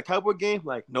y'all lost that Cowboy game.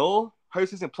 Like, no,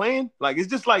 Hurts isn't playing. Like, it's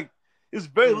just like it's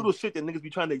very little shit that niggas be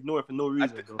trying to ignore for no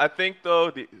reason. I think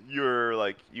though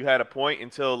you had a point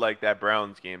until like that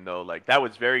Browns game though. Like that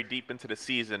was very deep into the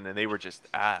season and they were just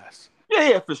ass.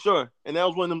 Yeah, for sure. And that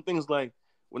was one of them things like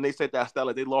when they said that style,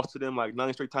 like they lost to them like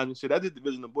 9 straight times and shit. That is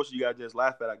divisional bullshit. You gotta just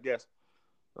laugh at, I guess.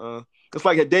 It's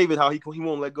like at David how he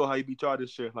won't let go, how he beat y'all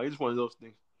this shit. Like it's just one of those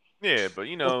things. Yeah, but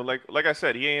you know, like I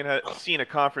said, he ain't seen a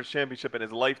conference championship in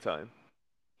his lifetime.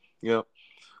 Yeah,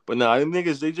 but nah, them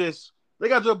niggas they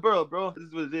got Joe Burrow, bro. This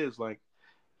is what it is. Like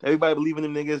everybody believe in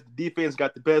them niggas. The defense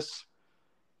got the best.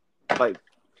 Like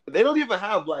they don't even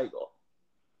have like.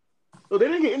 Oh, they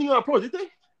didn't get any pros, did they?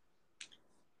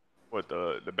 What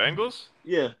the Bengals?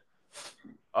 Yeah.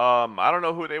 I don't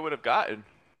know who they would have gotten.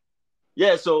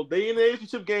 Yeah, so they in the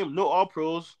championship game, no all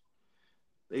pros.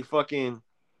 They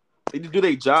just do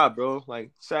their job, bro.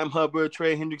 Like Sam Hubbard,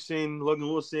 Trey Hendrickson, Logan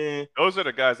Wilson. Those are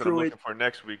the guys that I'm looking for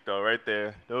next week, though, right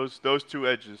there. Those two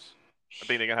edges. I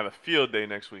think they're gonna have a field day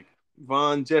next week.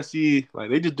 Von, Jesse, like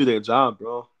they just do their job,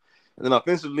 bro. And then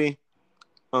offensively,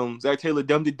 Zach Taylor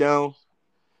dumbed it down.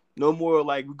 No more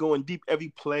like we're going deep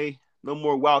every play. No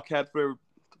more wildcat for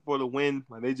the win.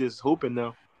 Like they just hoping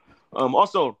now.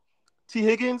 Also, T.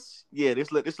 Higgins, yeah,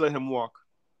 let's let him walk.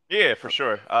 Yeah, for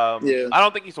sure. Yeah. I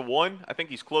don't think he's a 1. I think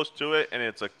he's close to it, and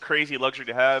it's a crazy luxury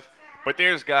to have. But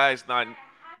there's guys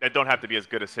that don't have to be as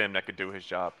good as him that could do his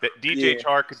job. That DJ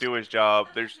Chark could do his job.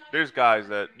 There's guys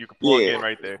that you can plug in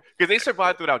right there because they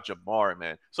survived without Jamar,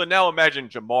 man. So now imagine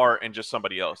Jamar and just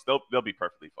somebody else. They'll be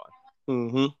perfectly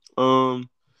fine. Mm-hmm.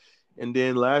 And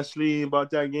then lastly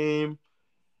about that game,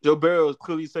 Joe Burrow is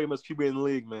clearly second best QB in the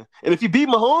league, man. And if he beat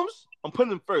Mahomes, I'm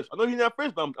putting him first. I know he's not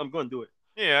first, but I'm going to do it.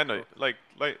 Yeah, I know. Like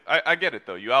I get it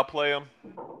though. You outplay him.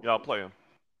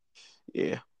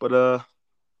 Yeah, but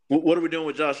what are we doing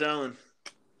with Josh Allen?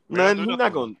 Man, he's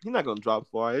not gonna drop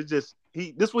far. It's just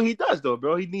this what he does though,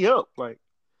 bro. He need help. Like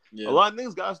a lot of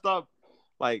niggas gotta stop.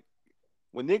 Like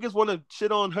when niggas want to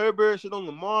shit on Herbert, shit on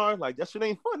Lamar, like that shit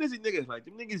ain't fun, is it, niggas? Like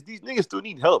these niggas still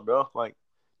need help, bro. Like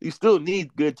you still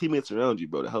need good teammates around you,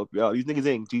 bro, to help you out. These niggas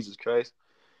ain't Jesus Christ.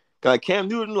 Like Cam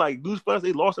Newton, like newsflash,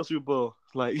 they lost that Super Bowl.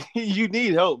 Like you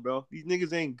need help, bro. These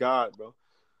niggas ain't God, bro.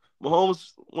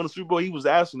 Mahomes won the Super Bowl. He was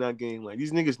ass in that game. Like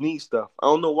these niggas need stuff. I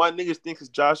don't know why niggas think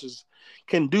Josh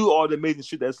can do all the amazing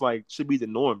shit that's like should be the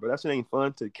norm, but that shit ain't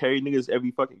fun to carry niggas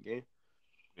every fucking game.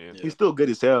 Yeah. He's still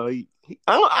good as hell. I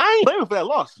ain't blaming for that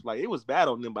loss. Like it was bad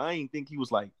on him, but I ain't think he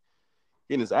was like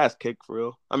getting his ass kicked for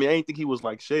real. I mean, I ain't think he was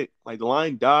like shit. Like the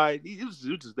line died. It was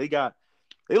just they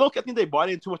look. I think they brought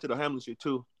in too much of the Hamlin shit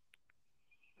too.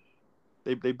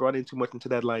 They brought in too much into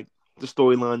that like the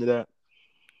storyline of that.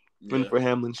 Yeah. For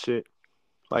Hamlin shit.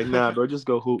 Like, nah, bro, just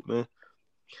go hoop, man.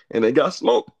 And they got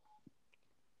smoked.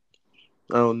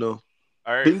 I don't know.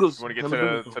 All right, Bengals, you want to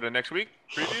get to the next week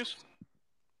previews?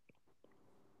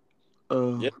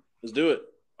 Yeah, let's do it.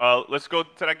 Let's go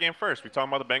to that game first. We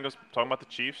talking about the Bengals, talking about the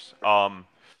Chiefs.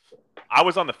 I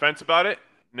was on the fence about it.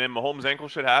 And then Mahomes' ankle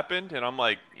shit happened, and I'm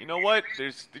like, you know what?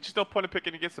 There's just no point in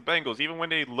picking against the Bengals. Even when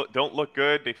they don't look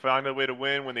good, they find a way to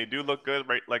win. When they do look good,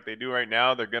 right, like they do right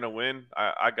now, they're gonna win.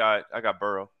 I got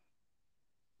Burrow.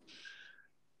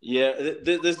 Yeah,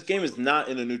 this game is not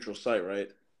in a neutral site, right?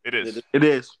 It is. It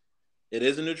is. It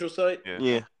is a neutral site. Yeah.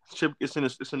 Yeah. It's in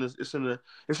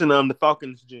the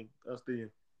Falcons gym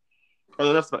stadium. Oh,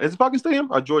 no, that's not. Is it Falcons Stadium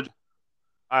or Georgia?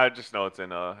 I just know it's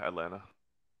in Atlanta.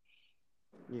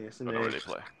 Yeah, it's I in don't know where they the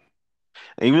play.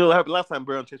 And you know what happened last time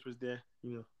Brown Chase was there?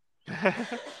 You know.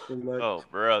 Like, Oh,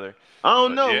 brother. I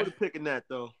don't know Yeah. who to pick in that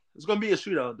though. It's gonna be a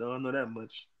shootout though. I know that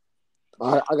much.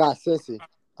 I got Cincy.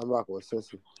 I'm rocking with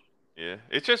Cincy. Yeah,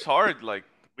 it's just hard. Like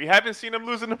we haven't seen them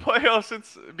lose in the playoffs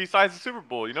since besides the Super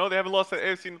Bowl. You know, they haven't lost the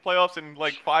AFC in the playoffs in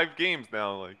like 5 games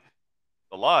now. Like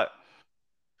a lot.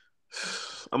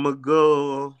 I'm gonna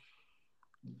go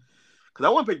because I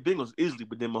want to pick Bengals easily,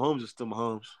 but then Mahomes is still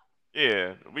Mahomes.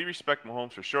 Yeah, we respect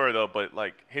Mahomes for sure though, but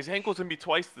like his ankle's gonna be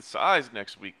twice the size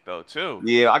next week though too.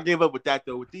 Yeah, I gave up with that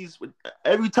though. With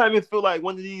every time it feel like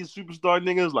one of these superstar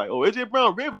niggas like, oh, AJ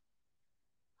Brown, rib.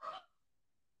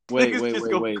 Wait.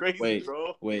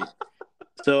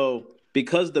 So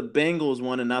because the Bengals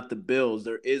won and not the Bills,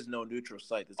 there is no neutral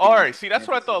site. All right, see that's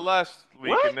what I thought last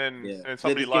week, What? and then Yeah. and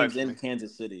somebody this lied game's to in me.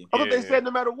 Kansas City. I thought they Yeah. said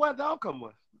no matter what the outcome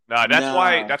was. Nah,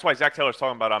 Nah. that's why Zach Taylor's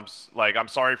talking about I'm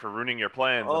sorry for ruining your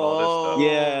plans and all this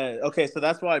stuff. Yeah. Okay. So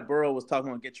that's why Burrow was talking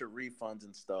about get your refunds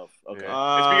and stuff. Okay.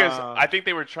 Yeah. It's because I think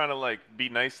they were trying to like be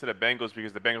nice to the Bengals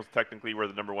because the Bengals technically were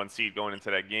the number 1 seed going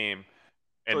into that game,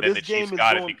 and So then this the Chiefs game is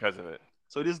got going- it because of it.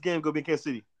 So this game gonna be in Kansas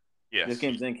City. Yes. This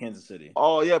game's in Kansas City.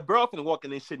 Oh yeah, Burrow finna walk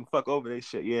in their shit and fuck over their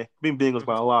shit. Yeah, being Bengals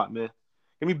by a lot, man.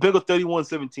 Give me Bengals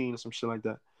 31-17 or some shit like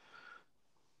that.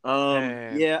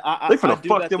 Man. Yeah, They I finna do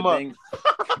fuck got them the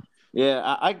up.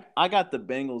 Yeah, I got the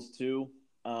Bengals too.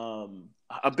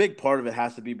 A big part of it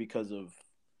has to be because of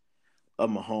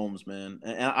Mahomes, man,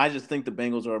 and I just think the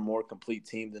Bengals are a more complete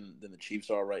team than the Chiefs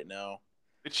are right now.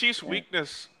 The Chiefs'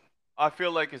 weakness, I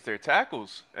feel like, is their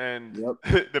tackles, and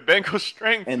Yep. the Bengals'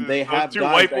 strength And is they have those 2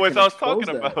 guys white that boys can I was expose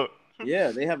talking that. about.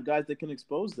 Yeah, they have guys that can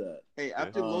expose that. Hey,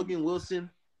 after Um, Logan Wilson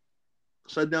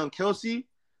shut down Kelsey,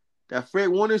 that Fred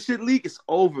Warner shit leak is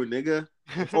over, nigga.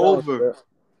 It's over.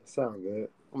 Sound good.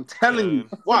 I'm telling you.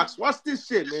 Man. Watch this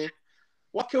shit, man.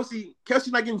 Watch Kelsey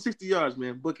not getting 60 yards,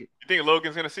 man. Book it. You think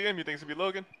Logan's gonna see him? You think it's gonna be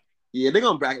Logan? Yeah, they're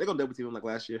gonna bracket. They're gonna double team him like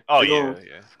last year. Oh They're yeah, gonna,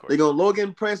 of course. They're gonna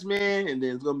Logan press man, and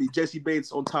then it's gonna be Jesse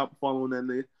Bates on top following that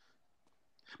nigga.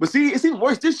 But see, it's even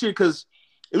worse this year because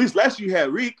at least last year you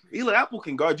had Reek. Eli Apple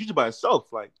can guard Juju by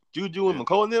himself. Like Juju and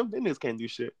McCall and them niggas can't do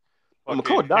shit.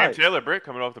 McCall died. Cam Taylor-Britt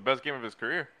coming off the best game of his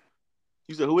career.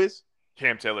 You said who is?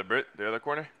 Cam Taylor-Britt, the other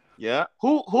corner. Yeah.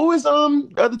 Who is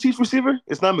the other Chiefs receiver?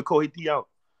 It's not McCall. He out.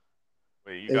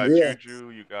 Wait, you got MVS. Juju,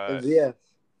 you got MVS.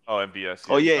 Oh MVS. Yeah.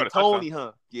 Oh He yeah, got a Tony, touchdown.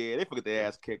 huh? Yeah, they forget their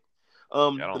ass kicked. Yeah, I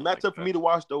The don't matchup like for that. me to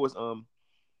watch though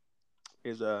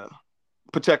is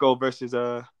Pacheco versus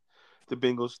the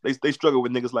Bengals. They struggle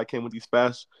with niggas like him with these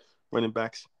fast running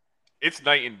backs. It's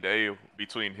night and day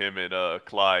between him and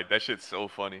Clyde. That shit's so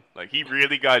funny. Like he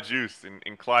really got juiced,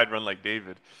 and Clyde run like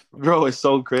David. Bro, it's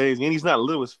so crazy, and he's not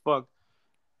little as fuck.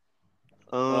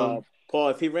 Paul,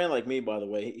 if he ran like me, by the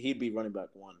way, he'd be running back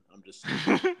 1. I'm just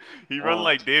He run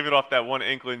like David off that one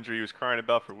ankle injury he was crying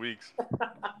about for weeks.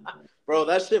 Bro,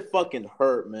 that shit fucking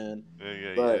hurt, man.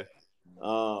 Yeah. But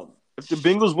if the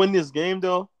Bengals win this game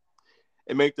though,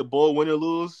 and make the ball win or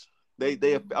lose,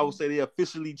 I would say they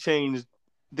officially changed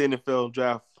the NFL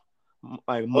draft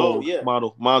like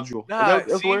module. Nah,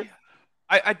 That's see,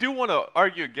 I do want to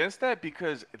argue against that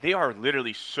because they are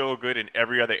literally so good in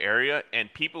every other area,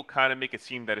 and people kind of make it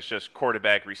seem that it's just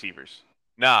quarterback receivers.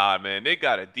 Nah, man, they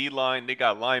got a D-line, they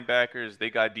got linebackers, they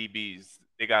got DBs,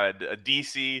 they got a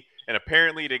DC, and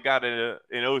apparently they got an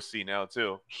OC now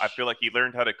too. I feel like he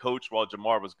learned how to coach while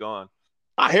Jamar was gone.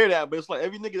 I hear that, but it's like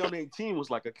every nigga on their team was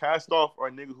like a cast off or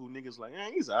a nigga who niggas like,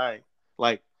 he's all right.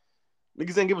 Like,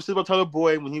 niggas didn't give a shit about Tyler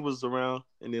Boyd when he was around.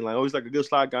 And then, like, he's like a good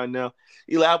slot guy now.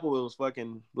 Eli Apple was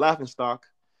fucking laughing stock.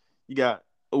 You got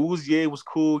Awuzie was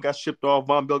cool, got shipped off.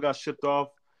 Von Bell got shipped off.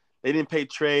 They didn't pay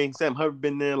Trey. Sam Hubbard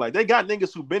been there. Like, they got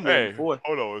niggas who been there before.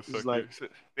 Hold on a second. Like,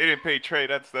 they didn't pay Trey.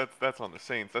 That's on the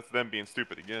Saints. That's them being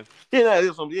stupid again. Yeah,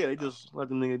 they just let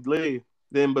the nigga lay.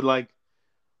 Then, but, like,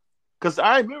 because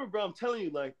I remember, bro, I'm telling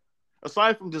you, like,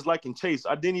 aside from just liking Chase,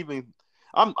 I didn't even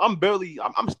 – I'm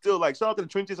still, like, shout out to the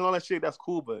trenches and all that shit. That's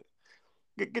cool, but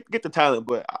get the talent.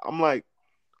 But I'm like,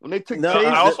 when they took Chase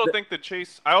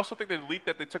 – I also think the leap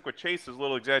that they took with Chase is a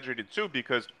little exaggerated, too,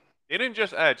 because they didn't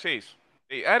just add Chase.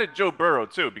 They added Joe Burrow,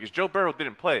 too, because Joe Burrow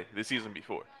didn't play the season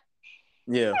before.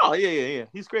 Yeah. Oh, yeah.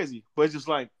 He's crazy. But it's just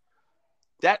like,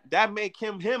 that make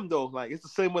him though. Like it's the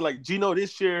same way like Gino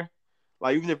this year,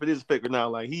 like even if it is fake or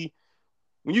not, like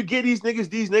when you get these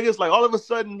niggas, like all of a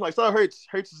sudden, like so Hurts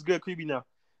is good, creepy now.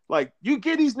 Like you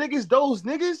get those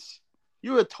niggas,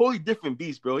 you're a totally different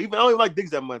beast, bro. Even I don't even like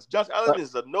Diggs that much. Josh Allen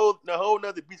is a whole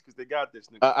nother beast because they got this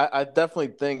nigga. I definitely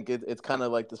think it's kind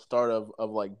of like the start of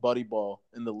like buddy ball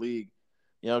in the league,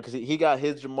 because he got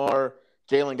his Jamar,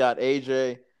 Jalen got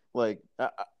AJ. Like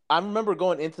I remember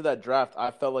going into that draft,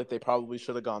 I felt like they probably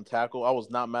should have gone tackle. I was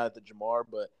not mad at the Jamar,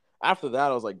 but after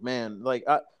that, I was like, man, like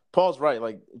Paul's right.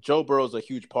 Like Joe Burrow's a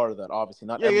huge part of that. Obviously,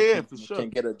 not every team for sure. can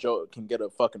get a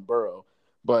fucking Burrow,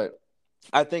 but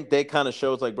I think they kind of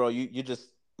shows like, bro, you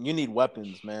need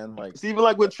weapons, man. Like it's even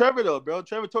like with Trevor though, bro.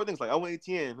 Trevor told things like, I want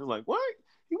ATN. I'm like, what?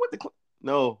 He went to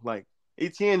no, like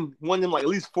ATN won them like at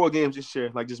least 4 games this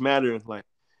year. Like just mattering, like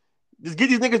just get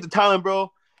these niggas the talent,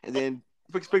 bro, and then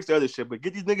fix the other shit. But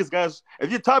get these niggas, guys.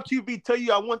 If your top QB tell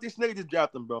you I want this nigga, just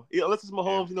draft them, bro. Yeah, unless it's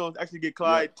Mahomes, actually get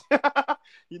Clyde. Yeah.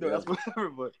 That's whatever.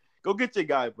 But go get your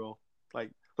guy, bro.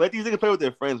 Like let these niggas play with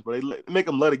their friends, bro. They make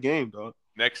them love the game, dog.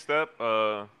 Next up,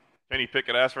 Kenny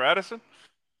Pickett asked for Addison.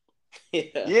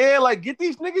 Yeah, like get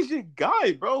these niggas your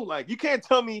guy, bro. Like niggas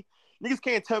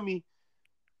can't tell me,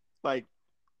 like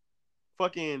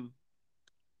fucking.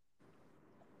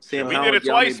 We did it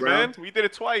twice, man. We did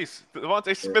it twice.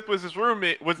 Devontae Smith was his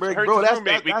roommate. His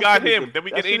roommate. We got him. Then we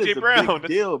get AJ Brown. Big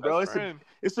deal, bro.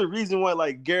 It's a reason why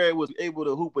like Garrett was able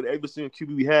to hoop with every single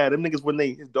QB we had. Them niggas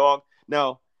wasn't his dog.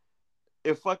 Now,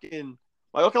 if fucking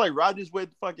like Rodgers with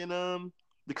fucking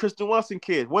the Christian Watson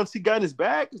kid. Once he got in his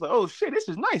bag, he's like, oh shit, this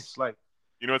is nice. Like,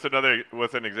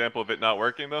 what's an example of it not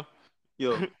working though?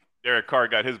 Yo, Derek Carr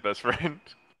got his best friend.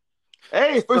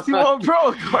 Hey, first team all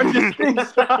pro. Carr just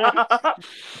thinks. Nah,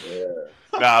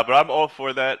 but I'm all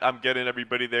for that. I'm getting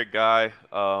everybody their guy.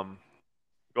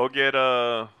 Go get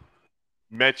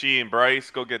Mechie and Bryce.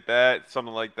 Go get that,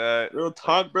 something like that. Real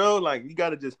talk, bro. Like you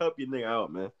gotta just help your nigga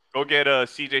out, man. Go get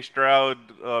C.J.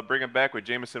 Stroud. Bring him back with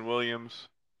Jameson Williams.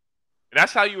 And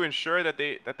that's how you ensure that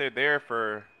they're there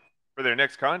for their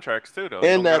next contracts too, though.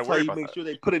 And that's how you make sure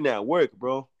they put in that work,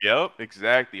 bro. Yep,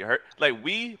 exactly. Like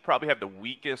we probably have the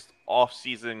weakest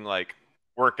off-season like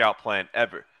workout plan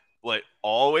ever. Like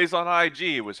always on IG,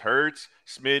 it was Hurts,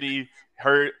 Smitty,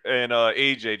 and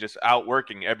AJ just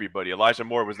outworking everybody. Elijah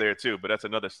Moore was there too, but that's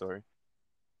another story.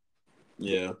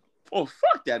 Yeah. Oh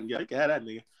fuck that nigga! I can have that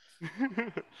nigga.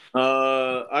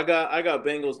 I got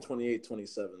Bengals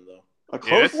 28-27 though. A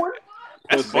close one.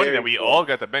 That's funny that we all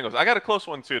got the Bengals. I got a close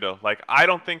one too, though. Like, I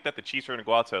don't think that the Chiefs are going to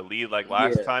go out to a lead like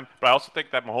last time, but I also think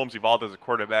that Mahomes evolved as a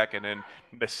quarterback, and then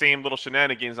the same little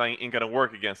shenanigans ain't going to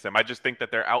work against them. I just think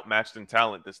that they're outmatched in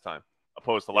talent this time,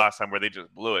 opposed to last time where they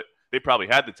just blew it. They probably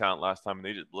had the talent last time, and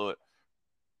they just blew it.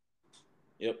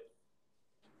 Yep.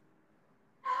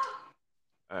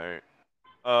 All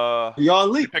right. Y'all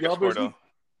leak. Pick a score, though.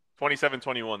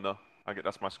 27-21, though.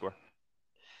 That's my score.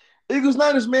 Eagles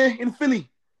Niners, man, in Philly.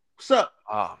 What's up?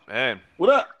 Oh man.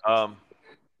 What up?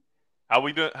 How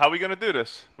we gonna do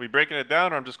this? We breaking it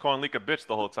down, or I'm just calling Leak a bitch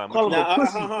the whole time?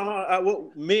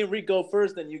 Me and Rick go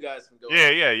first, then you guys can go.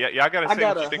 Yeah. I gotta say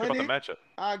what you think about the matchup.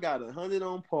 I got 100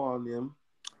 on Paul and them.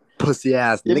 Pussy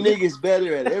ass nigga. nigga. Niggas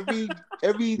better at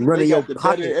every running your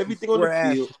pockets. Everything on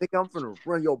the field. Think I'm finna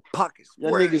run your pockets.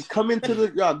 Y'all niggas coming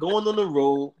to y'all going on the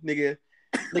road, nigga.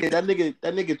 That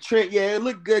nigga Trent, yeah, it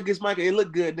looked good against Michael. It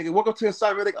looked good, nigga. Welcome to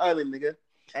Cybernetic Island, nigga.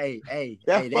 Hey,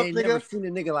 that they ain't never seen a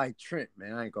nigga like Trent,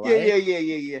 man. I ain't gonna lie.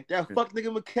 Yeah. That fuck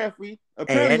nigga McCaffrey.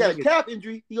 Apparently he had a calf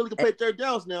injury. He only can play third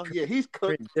downs now. Yeah, he's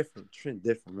cooked. Trent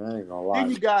different, man. I ain't gonna lie.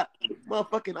 Then you got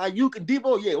motherfucking Ayuk and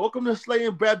Debo. Yeah, welcome to Slay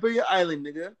and Bradbury Island,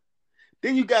 nigga.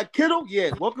 Then you got Kittle.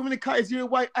 Yeah, welcome to Kaiser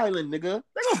White Island, nigga.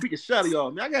 They gonna beat the shot of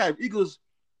y'all, man. I got Eagles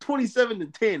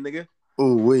 27-10, nigga.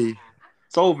 Ooh wee.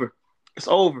 It's over.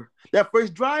 That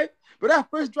first drive. But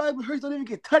that first drive when Hurts don't even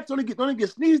get touched, don't even get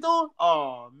sneezed on.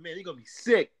 Oh man, you're gonna be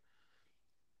sick.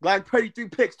 Glock Purdy 3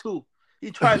 picks too. He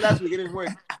tried last week, it didn't work.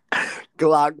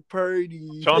 Glock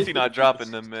Purdy. Chauncey not dropping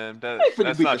them, man. That's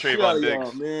not Trayvon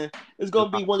Diggs, man. It's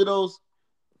gonna be one of those.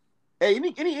 Hey,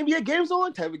 any NBA games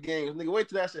on? Type of games, nigga. Wait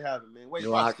till that shit happen, man. Wait,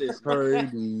 watch this.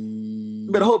 Purdy.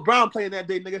 You better hope Brown playing that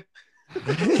day, nigga.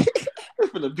 They're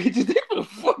finna beat you. They finna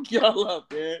fuck y'all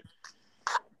up, man.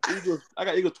 I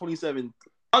got Eagles 27.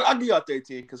 I'll give y'all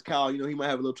 13 because Kyle, he might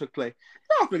have a little trick play.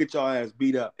 Y'all finna get y'all ass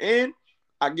beat up. And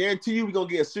I guarantee you we're gonna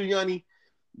get a Sirianni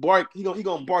bark. He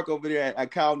gonna bark over there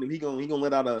at Kyle, and he gonna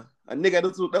let out a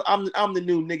nigga. I'm the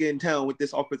new nigga in town with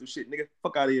this offensive shit, nigga.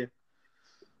 Fuck out of here.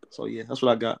 So yeah, that's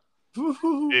what I got.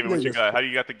 David, what you got? How do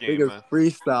you got the game, man?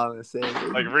 Freestyling,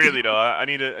 saying like really though. I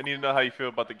need to know how you feel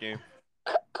about the game.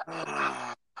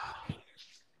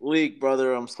 Leak,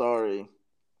 brother. I'm sorry.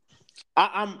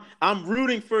 I'm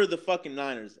rooting for the fucking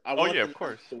Niners. I Oh want yeah, the of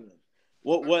course. Niners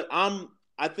to win.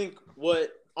 I think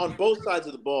what on both sides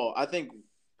of the ball, I think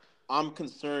I'm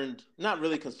concerned, not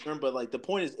really concerned, but like the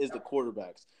point is the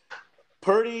quarterbacks.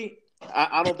 Purdy,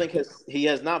 I don't think he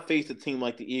has not faced a team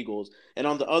like the Eagles. And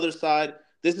on the other side,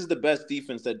 this is the best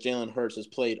defense that Jalen Hurts has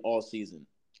played all season.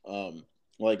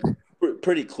 Like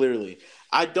pretty clearly.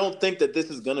 I don't think that this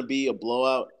is going to be a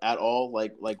blowout at all.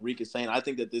 Like Reek is saying, I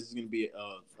think that this is going to be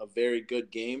a very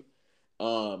good game.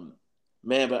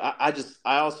 Man, but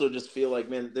I also just feel like,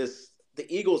 man, the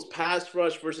Eagles pass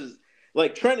rush versus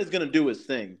like Trent is going to do his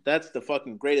thing. That's the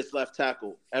fucking greatest left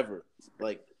tackle ever.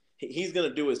 Like he's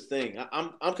gonna do his thing.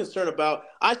 I'm concerned about.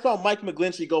 I saw Mike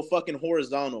McGlinchey go fucking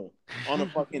horizontal on a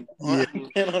fucking Yeah.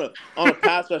 on a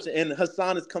pass rush, and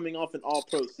Hassan is coming off an All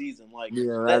Pro season. Like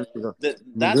Yeah,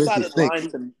 that side of the line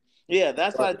stinks.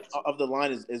 that side of the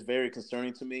line is very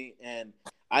concerning to me, and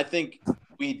I think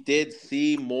we did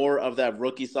see more of that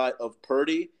rookie side of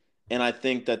Purdy, and I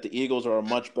think that the Eagles are a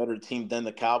much better team than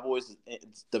the Cowboys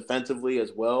defensively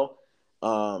as well.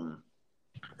 I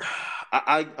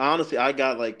honestly I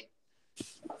got like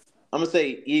I'm gonna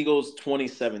say Eagles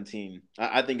 2017.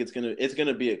 I think it's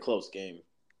gonna be a close game.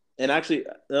 And actually,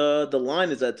 the line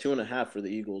is at 2.5 for the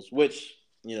Eagles, which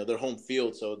they're home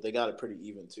field, so they got it pretty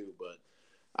even too. But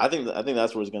I think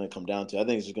that's where it's gonna come down to. I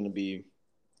think it's just gonna be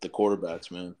the quarterbacks,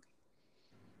 man.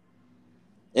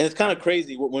 And it's kind of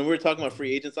crazy when we were talking about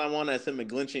free agents. I said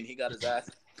McGlinchey, and he got his ass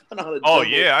put on a Oh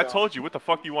jumbo yeah, I stop. told you. What the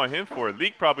fuck you want him for?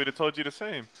 Leak probably have told you the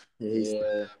same.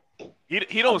 Yeah.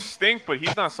 He don't stink, but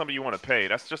he's not somebody you want to pay.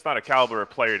 That's just not a caliber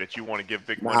of player that you want to give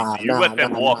big money to. You let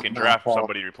them walk and draft Paul.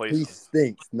 somebody to replace him. He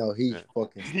stinks. No, he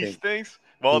fucking stinks. He stinks?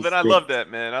 Well, then I love that,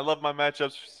 man. I love my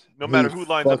matchups no matter who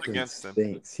lines up against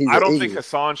him. I don't think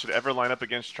Hassan should ever line up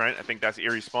against Trent. I think that's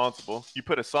irresponsible. You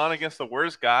put Hassan against the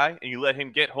worst guy, and you let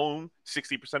him get home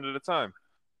 60% of the time.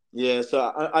 Yeah,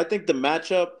 so I think the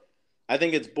matchup, I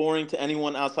think it's boring to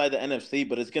anyone outside the NFC,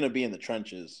 but it's going to be in the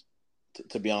trenches,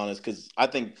 to be honest, because I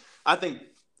think I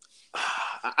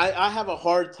have a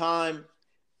hard time.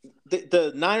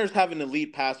 The Niners have an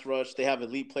elite pass rush. They have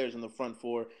elite players in the front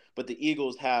four, but the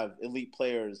Eagles have elite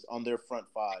players on their front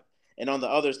five. And on the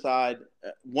other side,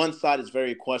 one side is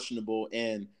very questionable,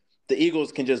 and the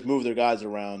Eagles can just move their guys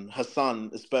around,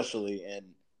 Hassan especially, and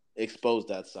expose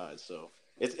that side. So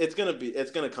it's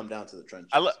gonna come down to the trenches.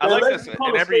 I like us in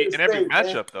every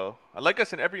matchup, though. I like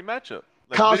us in every matchup.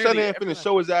 Like, Kyle Shanahan finna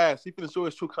show his ass. He finna show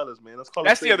his true colors, man.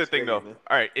 That's the other thing, though. Man.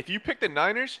 All right, if you pick the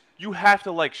Niners, you have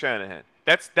to like Shanahan.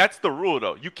 That's the rule,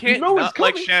 though. You can't not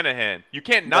like Shanahan. You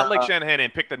can't not like Shanahan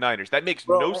and pick the Niners. That makes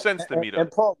no sense to me, though. And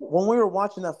Paul, when we were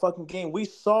watching that fucking game, we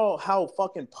saw how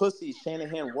fucking pussy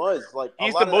Shanahan was. Like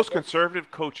he's the most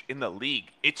conservative coach in the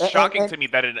league. It's shocking to me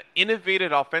that an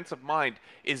innovative offensive mind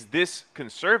is this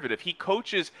conservative. He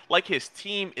coaches like his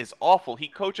team is awful. He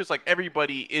coaches like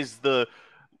everybody is the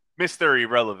Mr.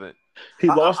 Irrelevant. He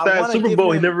lost that Super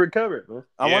Bowl. He never recovered. Man.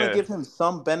 I want to give him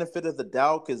some benefit of the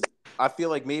doubt because I feel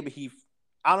like maybe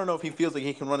I don't know if he feels like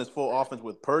he can run his full offense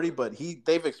with Purdy, but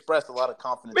they've expressed a lot of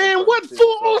confidence. Man, what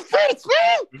full offense,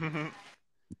 man?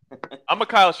 I'm a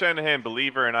Kyle Shanahan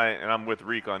believer, and I'm with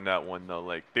Reek on that one though.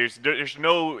 Like, there's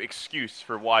no excuse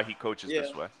for why he coaches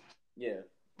this way. Yeah,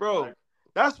 bro,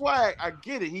 that's why I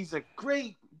get it. He's a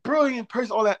great, brilliant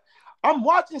person. All that. I'm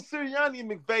watching Sirianni and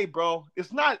McVay, bro.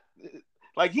 It's not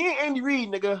like he ain't Andy Reid,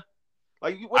 nigga.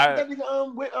 Like what that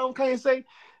nigga can you say?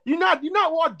 You're not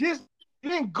Walt Disney. You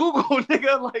didn't Google,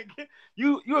 nigga. Like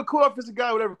you a cool offensive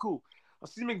guy, whatever. Cool. I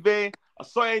see McVay. I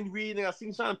saw Andy Reid, nigga. I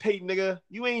seen Sean Payton, nigga.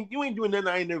 You ain't doing nothing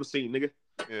I ain't never seen, nigga.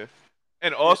 Yeah.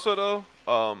 And also though,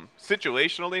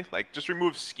 situationally, like just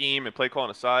remove scheme and play calling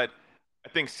aside. I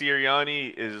think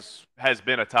Sirianni has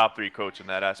been a top 3 coach in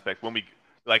that aspect. When we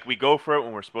go for it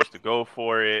when we're supposed to go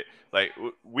for it. Like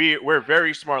we're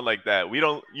very smart like that. We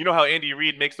don't. You know how Andy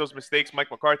Reid makes those mistakes. Mike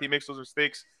McCarthy makes those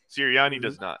mistakes. Sirianni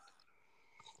does not.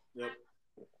 Yep.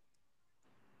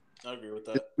 I agree with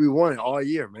that. We won it all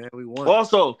year, man. We won.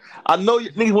 Also, I know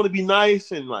niggas want to be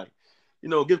nice and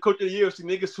give coach of the year to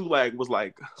niggas who was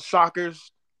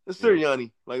shockers. It's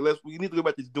Sirianni. Like we need to go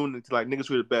back to doing it to niggas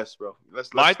who are the best, bro.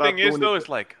 Let's My thing is though, is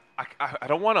I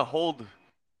don't want to hold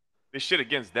this shit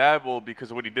against Dabble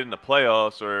because of what he did in the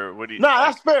playoffs or what he. Nah,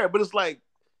 that's fair, but it's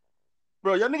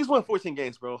bro, y'all niggas won 14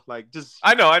 games, bro. Just.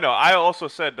 I know. I also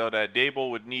said though that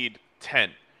Dable would need 10.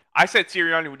 I said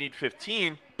Sirianni would need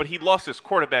 15, but he lost his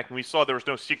quarterback, and we saw there was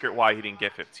no secret why he didn't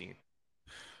get 15.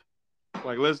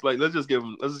 Let's just give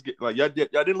him. Let's just get y'all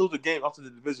didn't lose the game after the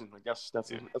division. That's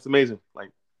amazing.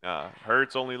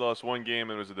 Hurts only lost one game.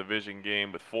 It was a division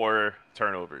game with 4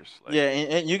 turnovers. Like, yeah,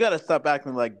 and you got to stop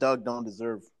acting like Doug don't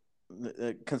deserve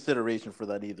consideration for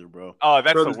that either, bro. Oh,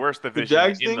 that's the worst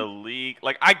division in the league.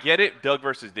 Like, I get it, Doug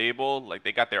versus Dable. Like,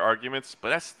 they got their arguments, but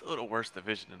that's still the worst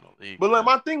division in the league. But like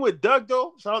my thing with Doug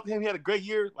though, shout out to him. He had a great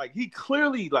year. Like he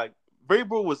clearly like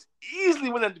Vrabel was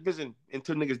easily winning that division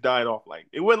until niggas died off. Like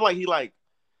it wasn't like he like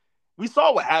we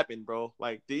saw what happened, bro.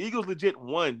 Like the Eagles legit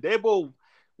won. Dable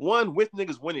won with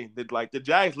niggas winning. Like the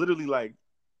Jags literally like,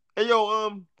 hey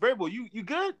yo, Vrabel, you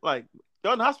good? Like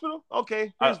you're in the hospital?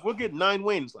 Okay, we'll get 9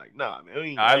 wins. Like nah,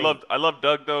 man. I love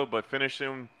Doug though, but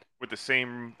finishing with the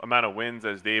same amount of wins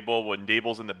as Dable when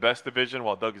Dable's in the best division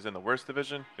while Doug is in the worst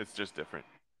division, it's just different.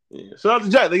 Yeah. So that's the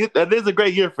Jags. That is a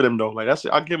great year for them though. Like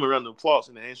I'll give them a round of applause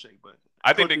and a handshake. But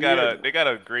I think they got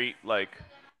a great like.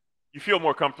 You feel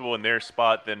more comfortable in their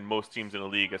spot than most teams in the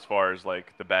league as far as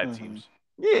like the bad teams.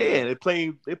 Yeah, they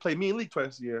play me in league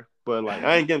twice a year, but like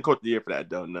I ain't getting coach of the year for that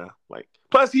though. Nah, like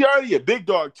plus he already a big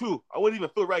dog too. I wouldn't even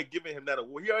feel right giving him that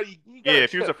award.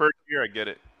 If he was the first year, I get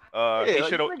it. He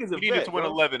needed to win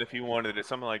 11 if he wanted it,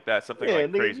 something like that, something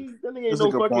like crazy. That nigga ain't no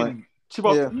fucking.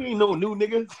 He ain't no new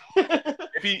nigga.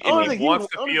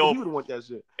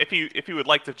 If he would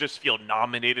like to just feel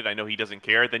nominated, I know he doesn't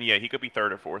care. Then yeah, he could be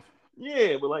 3rd or 4th.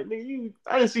 Yeah, but like nigga,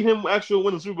 I didn't see him actually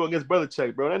win the Super Bowl against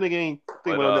Belichick, bro. That nigga ain't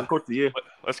thinking about coach of the year.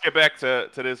 Let's get back to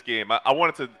this game. I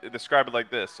wanted to describe it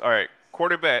like this. All right,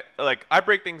 quarterback. Like I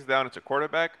break things down into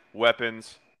quarterback,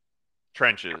 weapons,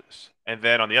 trenches, and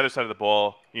then on the other side of the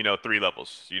ball, 3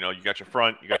 levels. You got your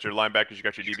front, you got your linebackers, you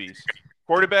got your DBs.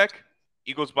 Quarterback,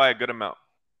 Eagles by a good amount.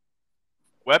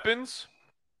 Weapons,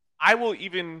 I will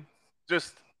even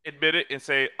just admit it and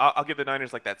say I'll give the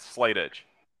Niners like that slight edge.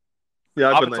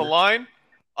 Yeah, offensive line,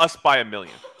 us by a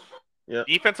million. Yeah.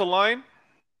 Defensive line,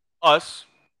 us,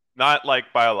 not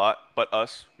like by a lot, but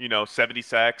us. 70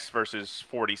 sacks versus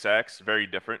 40 sacks, very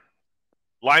different.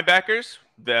 Linebackers,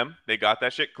 them, they got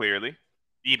that shit clearly.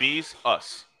 DBs,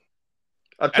 us.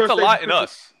 That's a lot in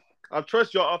us. I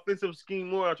trust your offensive scheme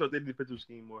more. I trust their defensive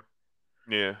scheme more.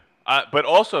 Yeah, but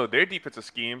also their defensive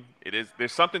scheme.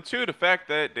 There's something to the fact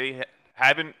that they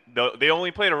they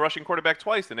only played a rushing quarterback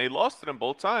twice and they lost to them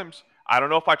both times. I don't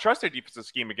know if I trust their defensive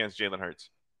scheme against Jalen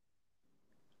Hurts.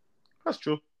 That's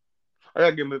true. I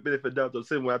gotta give him a benefit of doubt though.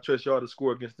 Same way I trust y'all to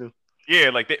score against them.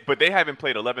 Yeah, but they haven't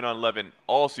played 11 on 11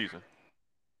 all season.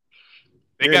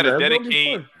 They got to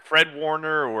dedicate Fred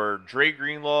Warner or Dre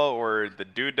Greenlaw or the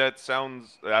dude that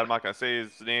sounds. I'm not gonna say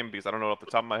his name because I don't know off the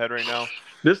top of my head right now.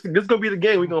 This gonna be the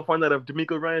game. We're gonna find out if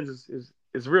D'Amico Ryans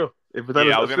is real.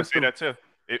 I was gonna say that too.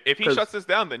 If he shuts this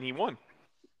down, then he won.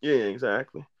 Yeah,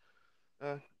 exactly.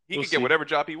 He can get whatever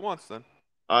job he wants then.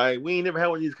 All right, we ain't never had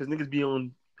one of these because niggas be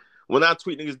on. When I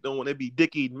tweet, niggas don't want they be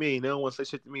dick eating me. They don't want to say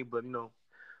shit to me, but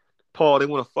Paul, they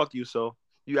want to fuck you. So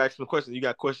you ask them questions. You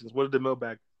got questions. What is the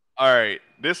mailbag? All right,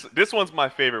 this one's my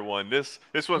favorite one. This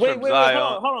one's from Zion. Wait,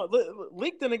 hold on.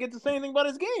 Leak didn't get to say anything about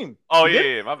his game. Oh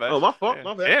yeah, my bad. Oh, my fault.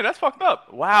 My bad. Yeah, that's fucked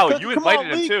up. Wow, you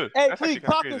invited him too. Hey, Leak,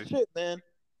 pop this shit, man.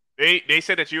 They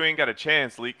said that you ain't got a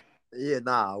chance, Leak. Yeah,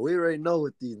 nah, we already know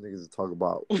what these niggas are talking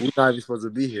about. We're not even supposed to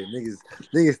be here.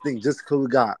 Niggas think just because we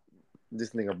got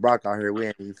this nigga Brock out here, we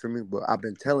ain't, you feel me? But I've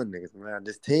been telling niggas, man,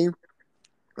 this team,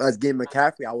 us getting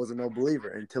McCaffrey, I wasn't no believer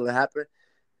until it happened.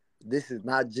 This is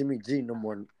not Jimmy G no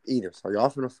more either. So y'all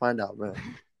finna find out, man.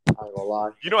 I ain't gonna lie.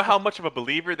 You know how much of a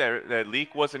believer that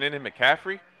Leak wasn't in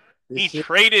McCaffrey? He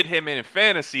traded him in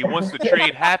fantasy once the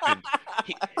trade happened.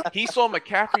 He saw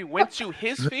McCaffrey went to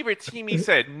his favorite team. He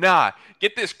said, "Nah,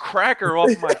 get this cracker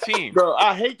off my team." Bro,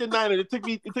 I hate the Niners. It took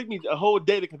me a whole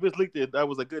day to convince Leak that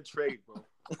was a good trade, bro.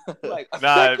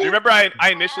 Remember I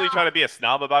initially tried to be a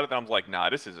snob about it, and I was like, "Nah,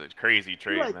 this is a crazy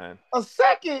trade, man." A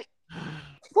second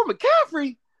for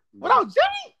McCaffrey without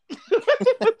Jimmy. He's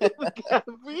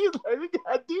like, we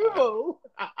got Devo.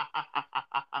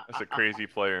 That's a crazy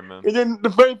player, man. And then the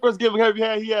very first game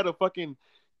he had a fucking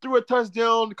threw a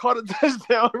touchdown, caught a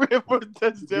touchdown, ran for a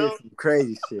touchdown. Some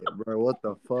crazy shit, bro. What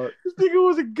the fuck? This nigga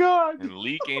was a god. And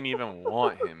Leak ain't even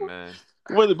want him, man.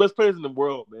 One of the best players in the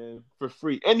world, man, for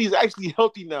free. And he's actually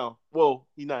healthy now. Well,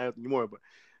 he's not healthy anymore, but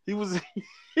he was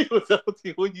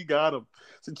healthy when you got him.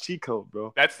 It's a cheat code,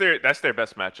 bro. That's their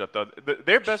best matchup, though.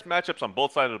 Their best matchups on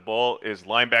both sides of the ball is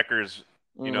linebackers,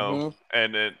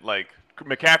 and then like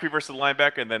McCaffrey versus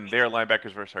linebacker, and then their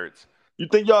linebackers versus Hurts. You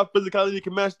think y'all physicality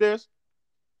can match theirs?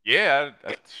 Yeah,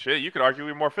 shit. You could argue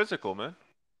we're more physical, man.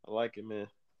 I like it, man.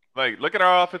 Like, look at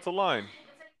our offensive line.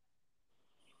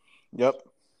 Yep.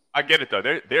 I get it though.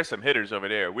 There's some hitters over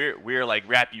there. We're like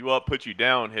wrap you up, put you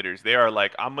down hitters. They are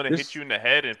like, I'm gonna hit you in the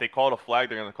head, and if they call it a flag,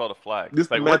 they're gonna call it a flag.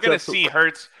 This Like we're gonna see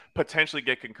Hurts potentially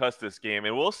get concussed this game,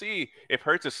 and we'll see if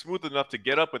Hurts is smooth enough to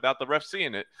get up without the ref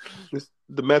seeing it.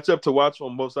 The matchup to watch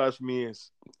on both sides for me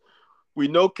is we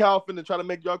know Cal finna try to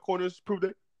make y'all corners prove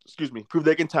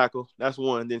they can tackle. That's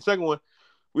one. Then second one,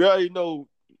 we already know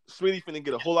Smitty finna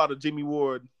get a whole lot of Jimmy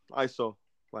Ward ISO.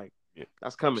 Like, yeah,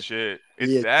 that's coming. Shit.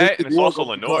 It's that, and it's also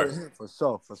Lenore. For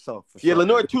sure. Yeah,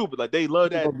 Lenore too, but like they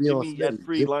love that Jimmy at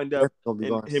free lined up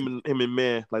and him and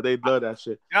man. Like they love that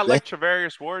shit. And I like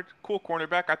Travarius Ward, cool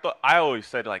cornerback. I always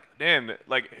said like, damn,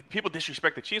 like people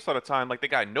disrespect the Chiefs all the time. Like they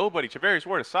got nobody. Travarius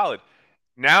Ward is solid.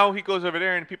 Now he goes over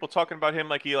there and people talking about him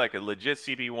like he like a legit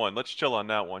CB1. Let's chill on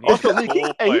that one. He's also, a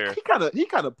cool player. He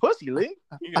kind of pussy, Lee.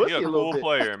 He's a cool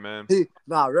player, man.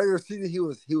 Regular season he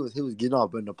was getting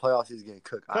off, but in the playoffs he was getting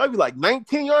cooked. Probably like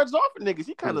 19 yards off of niggas.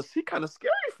 He kind of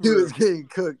scary. He was getting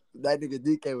cooked. That nigga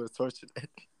DK was tortured.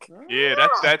 Yeah,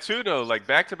 that too though. Like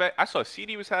back to back, I saw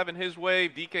CD was having his way,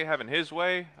 DK having his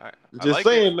way. Just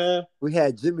saying, man. We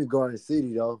had Jimmy guarding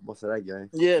CD though most of that game.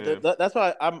 Yeah. That's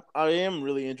why I am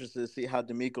really interested to see how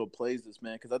D'Amico plays this,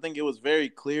 man, because I think it was very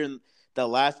clear in the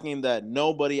last game that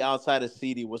nobody outside of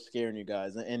CD was scaring you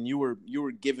guys, and you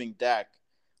were giving Dak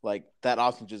like that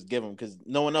option, just give him, because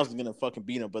no one else is gonna fucking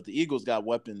beat him. But the Eagles got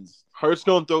weapons. Hurts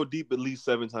gonna throw deep at least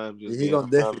 7 times. He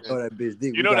gonna definitely throw that bitch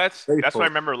deep. You know that's what I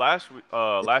remember last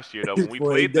year though when we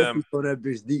played them. Throw that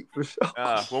bitch deep for sure.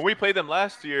 When we played them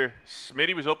last year,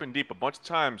 Smitty was open deep a bunch of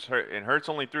times, and Hurts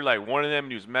only threw like one of them,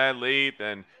 and he was mad late.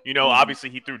 And obviously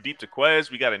he threw deep to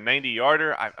Quez. We got a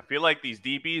 90-yarder. I feel like these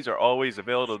DBs are always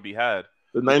available to be had.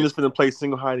 The Niners finna play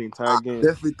single high the entire game.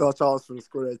 Definitely thought y'all was finna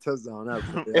score that touchdown.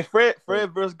 And Fred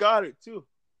versus Goddard too.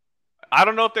 I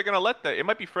don't know if they're gonna let that. It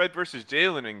might be Fred versus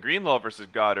Jalen and Greenlaw versus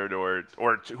Goddard, or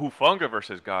Hufanga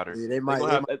versus Goddard. Yeah, they might.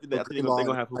 I think they're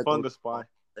gonna have Hufanga spy.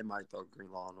 They might throw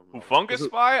Greenlaw on them. Hufanga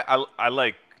spy? I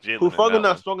like Jalen. Hufanga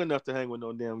not strong enough to hang with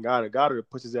no damn Goddard. Goddard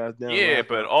push his ass down. Yeah,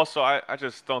 but also I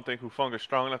just don't think Hufanga's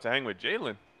strong enough to hang with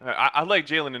Jalen. I like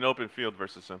Jalen in open field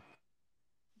versus him.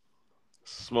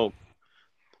 Smoke.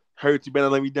 Hurts, you better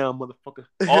let me down, motherfucker.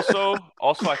 Also,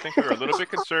 I think we were a little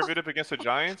bit conservative against the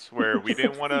Giants, where we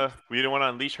didn't want to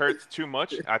unleash Hurts too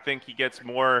much. I think he gets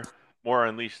more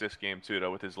unleashed this game too,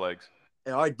 though, with his legs.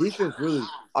 And our defense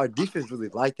really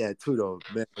like that too, though,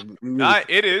 man.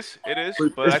 It is,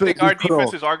 but I think our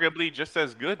defense is arguably just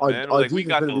as good, man. Like we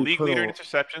got the league leader in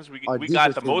interceptions. We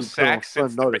got the most sacks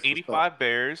since the '85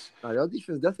 Bears. Your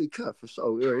defense definitely cut for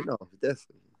sure. We already know,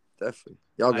 definitely.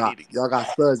 Y'all got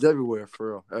studs everywhere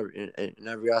for real, in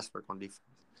every aspect on defense.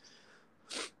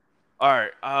 All right.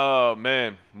 Oh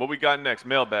man, what we got next?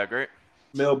 Mailbag, right?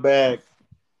 Mailbag.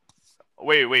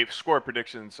 Wait. Score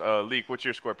predictions. Leak. What's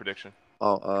your score prediction?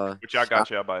 Which I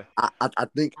got y'all by. I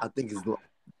think it's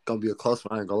gonna be a close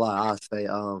one. I ain't gonna lie. I'll say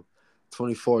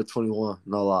 24-21.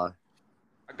 No lie.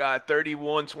 I got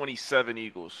 31-27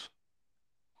 Eagles.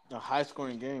 A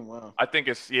high-scoring game, wow. I think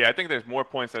there's more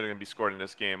points that are going to be scored in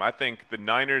this game. I think the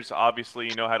Niners obviously,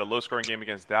 had a low-scoring game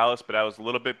against Dallas, but that was a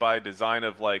little bit by design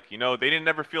of like, they didn't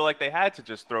ever feel like they had to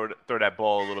just throw that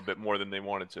ball a little bit more than they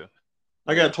wanted to.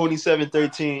 I got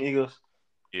 27-13 Eagles.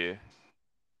 Yeah.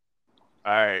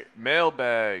 All right,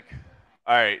 mailbag.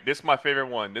 All right, this is my favorite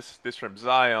one. This from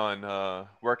Zion.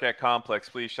 Work at Complex.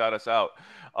 Please shout us out.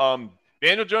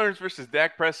 Daniel Jones versus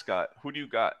Dak Prescott. Who do you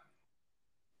got?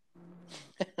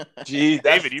 Jeez,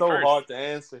 that's David, so hard to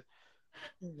answer.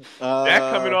 Dak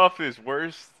coming off his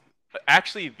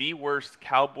the worst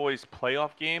Cowboys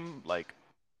playoff game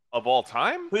of all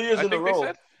time. 2 years in a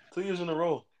row. 2 years in a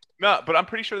row. No, but I'm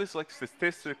pretty sure this is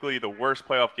statistically the worst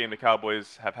playoff game the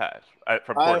Cowboys have had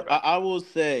from quarterback. I will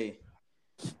say,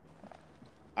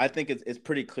 I think it's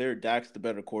pretty clear Dak's the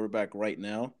better quarterback right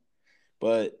now.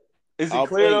 But is it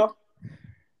clear though?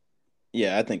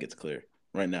 Yeah, I think it's clear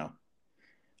right now.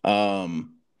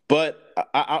 But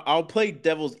I'll play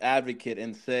devil's advocate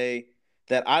and say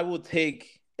that I will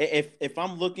take if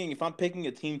I'm picking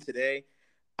a team today,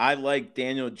 I like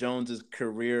Daniel Jones's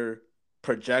career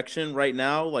projection right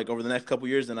now, like over the next couple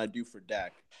years, than I do for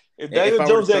Dak. If Daniel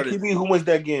Jones that QB, who wins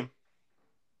that game?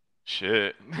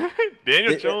 Shit,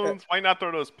 Daniel Jones might not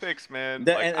throw those picks, man.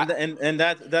 And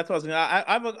that's what I was gonna.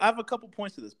 I have a couple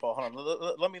points to this, Paul. Hold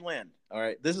on, let me land. All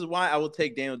right, this is why I will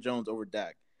take Daniel Jones over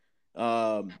Dak.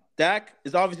 Dak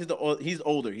is obviously he's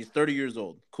older. He's 30 years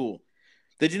old. Cool.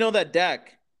 Did you know that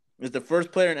Dak is the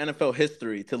first player in NFL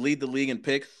history to lead the league in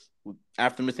picks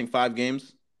after missing 5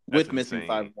 games? With missing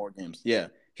 5 more games. Yeah.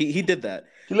 He did that.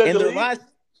 He led the league?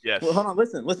 Yes. Well, hold on,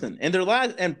 listen.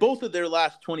 And both of their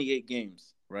last 28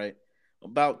 games, right,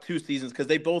 about 2 seasons because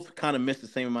they both kind of missed the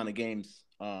same amount of games.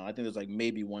 I think there's like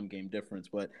maybe 1 game difference,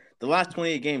 but the last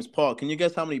 28 games, Paul, can you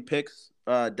guess how many picks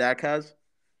Dak has?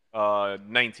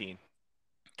 19.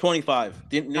 25.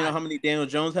 Do you know how many Daniel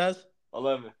Jones has?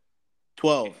 11.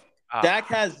 12. Dak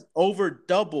has over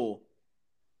double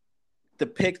the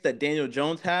picks that Daniel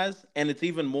Jones has, and it's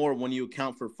even more when you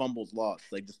account for fumbles lost,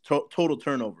 like just total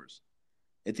turnovers.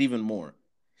 It's even more.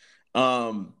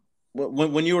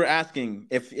 When you were asking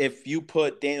if you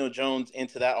put Daniel Jones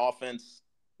into that offense,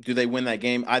 do they win that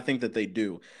game? I think that they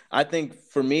do. I think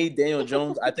for me, Daniel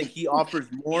Jones, I think he offers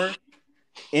more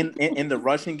in the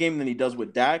rushing game than he does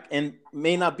with Dak, and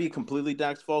may not be completely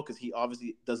Dak's fault because he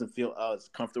obviously doesn't feel as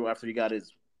comfortable after he got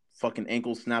his fucking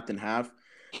ankle snapped in half,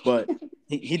 but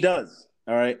he does.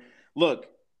 All right, look,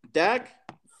 Dak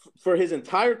for his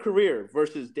entire career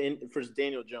versus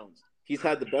Daniel Jones, he's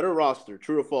had the better roster.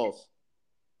 True or false?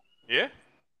 Yeah.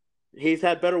 He's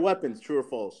had better weapons. True or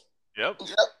false? Yep.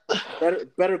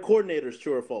 Better coordinators.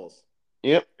 True or false?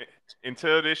 Yep.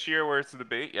 Until this year, where it's a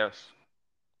debate, yes.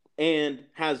 And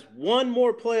has 1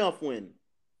 more playoff win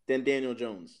than Daniel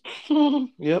Jones.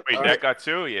 Yep. Wait, Dak got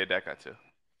 2? Yeah, Dak got 2.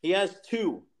 He has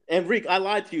 2. And Reek, I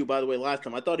lied to you, by the way, last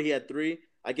time. I thought he had 3.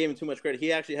 I gave him too much credit.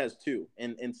 He actually has 2.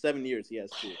 In 7 years, he has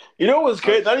 2. You know what's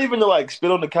crazy? Not even to like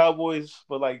spit on the Cowboys,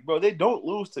 but like, bro, they don't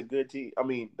lose to good teams. I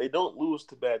mean, they don't lose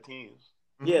to bad teams.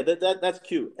 Yeah, that's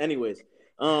cute. Anyways.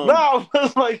 No,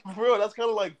 it's like, bro, that's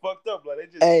kind of like fucked up.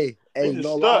 Like, they just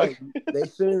no stuck. lie. They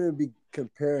shouldn't even be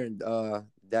comparing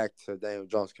Dak to Daniel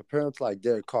Jones. Compare him to like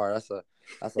Derek Carr. That's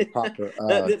a proper.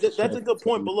 That's a good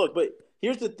point. But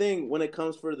here's the thing: when it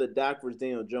comes for the Dak versus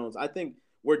Daniel Jones, I think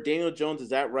where Daniel Jones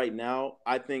is at right now,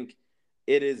 I think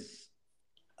it is.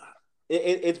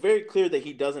 It's very clear that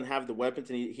he doesn't have the weapons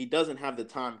and he doesn't have the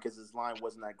time because his line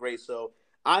wasn't that great. So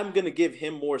I'm going to give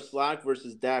him more slack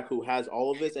versus Dak, who has all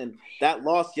of this. And that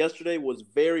loss yesterday was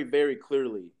very, very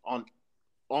clearly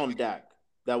on Dak.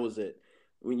 That was it.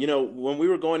 You know, when we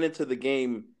were going into the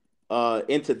game,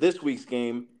 into this week's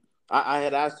game, I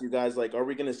had asked you guys, like, are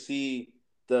we going to see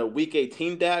the Week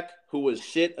 18 Dak, who was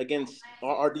shit against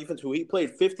our defense, who he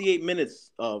played 58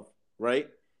 minutes of, right?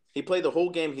 He played the whole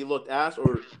game. He looked ass.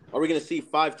 Or are we going to see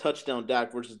 5 touchdown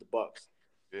Dak versus the Bucs?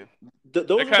 Yeah. Those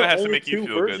that kind of has to only make you 2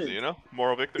 feel versions. good, you know?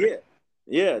 Moral victory.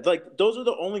 Yeah. Like those are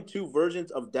the only 2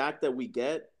 versions of Dak that we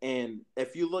get. And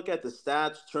if you look at the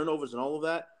stats, turnovers, and all of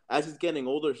that, as he's getting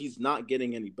older, he's not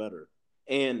getting any better.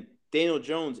 And Daniel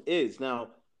Jones is now.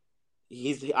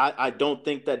 I don't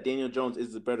think that Daniel Jones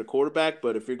is the better quarterback.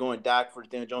 But if you're going Dak for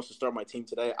Daniel Jones to start my team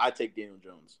today, I take Daniel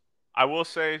Jones. I will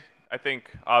say, I think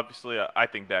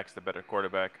Dak's the better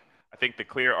quarterback. I think the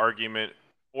clear argument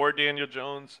for Daniel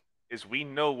Jones is we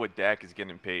know what Dak is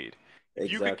getting paid. If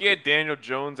you could get Daniel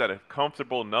Jones at a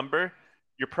comfortable number,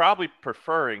 you're probably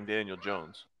preferring Daniel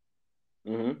Jones.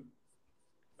 Mm-hmm.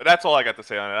 But that's all I got to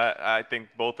say on it. I think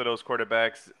both of those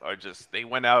quarterbacks are they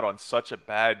went out on such a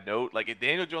bad note. Like, if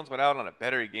Daniel Jones went out on a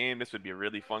better game, this would be a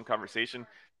really fun conversation.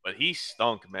 But he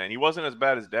stunk, man. He wasn't as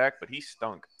bad as Dak, but he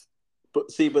stunk.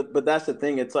 But that's the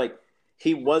thing. It's like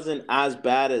he wasn't as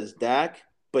bad as Dak,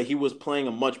 but he was playing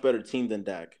a much better team than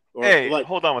Dak.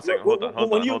 Hold on one second. Hold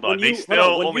on. They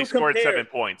still only scored 7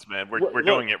 points, man. We're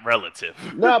doing it relative.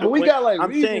 Nah, but we got like I'm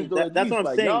reasons. Saying that's what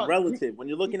I'm saying. Y'all, relative. When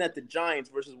you're looking at the Giants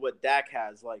versus what Dak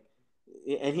has, like,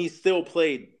 and he still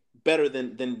played better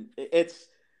than it's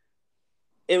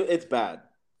bad.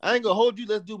 I ain't gonna hold you.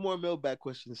 Let's do more mailbag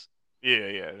questions.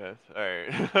 Yeah. All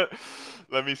right.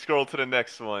 Let me scroll to the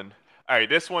next one. All right,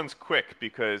 this one's quick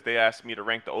because they asked me to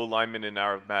rank the O-linemen in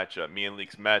our matchup, me and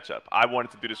Leek's matchup. I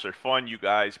wanted to do this for fun. You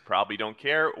guys probably don't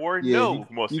care or know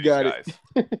most of these guys.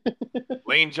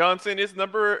 Lane Johnson is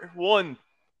number 1.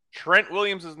 Trent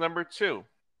Williams is number 2.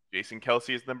 Jason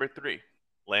Kelsey is number 3.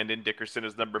 Landon Dickerson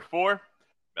is number 4.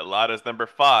 Melada is number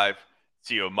 5.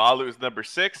 Tio Malu is number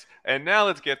 6. And now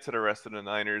let's get to the rest of the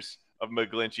Niners of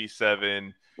McGlinchey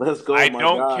 7. Let's go. I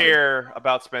don't care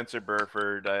about Spencer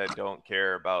Burford. I don't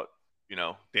care about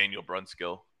Daniel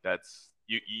Brunskill. That's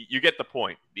you get the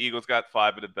point. The Eagles got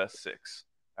 5 of the best 6.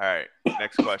 All right,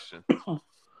 next question.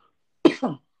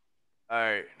 All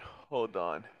right, hold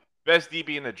on. Best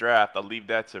DB in the draft. I'll leave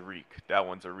that to Reek. That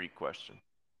one's a Reek question.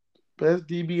 Best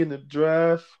DB in the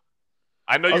draft.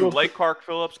 I know you like Clark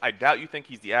Phillips. I doubt you think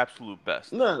he's the absolute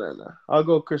best. No. I'll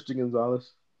go Christian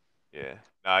Gonzalez. Yeah.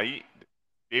 Nah,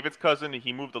 David's cousin.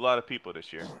 He moved a lot of people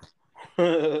this year.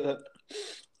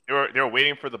 They were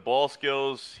waiting for the ball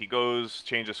skills. He goes,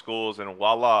 changes schools, and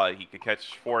voila, he could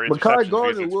catch 4 interceptions.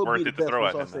 Gardner it's will worth be the it to best throw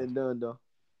once at all him. said and done, though.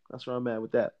 That's where I'm at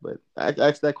with that. But I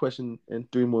asked that question in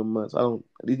 3 more months.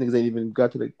 These niggas ain't even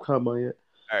got to the combine yet.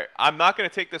 All right, I'm not going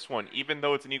to take this one, even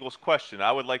though it's an Eagles question.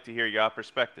 I would like to hear your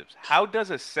perspectives. How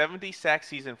does a 70 sack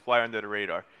season fly under the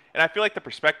radar? And I feel like the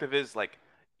perspective is like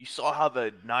you saw how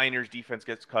the Niners defense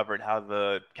gets covered, how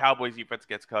the Cowboys defense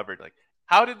gets covered. Like,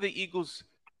 how did the Eagles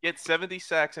get 70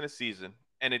 sacks in a season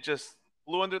and it just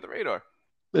flew under the radar?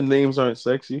 The names aren't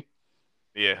sexy.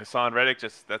 Yeah, Hassan Reddick,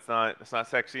 just that's not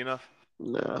sexy enough.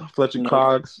 Nah, Fletcher No.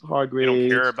 Cox, You don't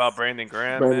care Hargraves, about Brandon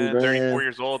Graham, Brandon man. 34 Graham.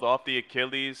 years old, off the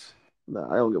Achilles. Nah,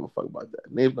 I don't give a fuck about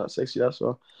that. Name's not sexy. That's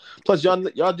all. Plus, y'all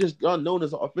known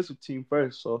as an offensive team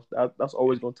first, so that's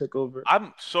always gonna take over.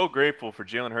 I'm so grateful for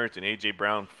Jalen Hurts and AJ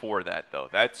Brown for that, though.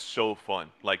 That's so fun.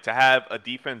 Like to have a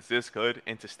defense this good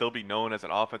and to still be known as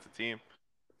an offensive team.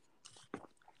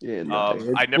 Yeah, nah.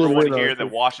 I never want to hear the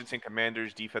Washington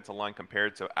Commanders defensive line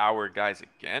compared to our guys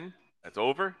again. That's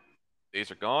over.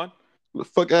 Days are gone. The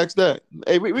fuck asked that?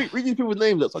 Hey, read these people's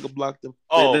names up so I can block them.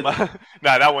 Oh, nah,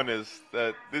 that one is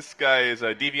this guy is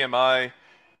a DVMI.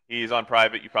 He's on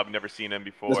private. You've probably never seen him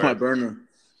before. That's my burner.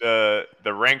 The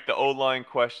rank the O-line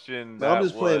question. No, I'm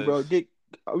just playing, bro.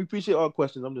 We appreciate all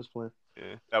questions. I'm just playing.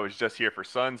 Yeah, that was just here for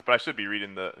Suns, but I should be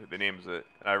reading the names of it.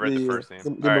 I read the first name.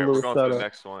 Give all right, a we're going to the shout-out.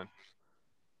 next one.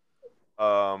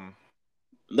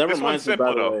 That This one's reminds me, by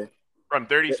simple the though. way. From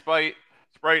Dirty Sprite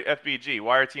FBG,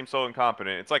 why are teams so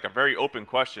incompetent? It's like a very open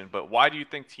question, but why do you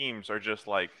think teams are just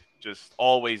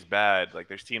always bad? Like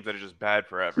there's teams that are just bad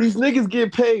forever. These niggas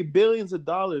get paid billions of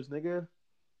dollars, nigga.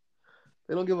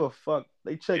 They don't give a fuck.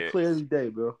 They check clear every day,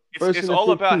 bro. It's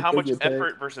all about how much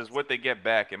effort versus what they get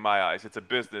back. In my eyes, it's a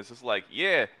business. It's like,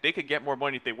 yeah, they could get more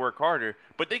money if they work harder,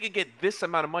 but they could get this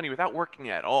amount of money without working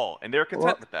at all, and they're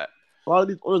content with that. A lot of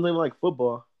these owners ain't like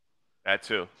football. That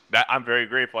too. That I'm very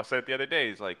grateful. I said it the other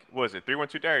day. It's like, what was it?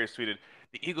 312 Darius tweeted,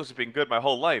 "The Eagles have been good my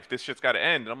whole life. This shit's got to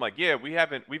end." And I'm like, yeah,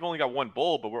 we've only got one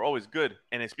bowl, but we're always good,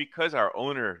 and it's because our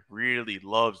owner really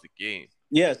loves the game.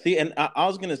 Yeah, see, and I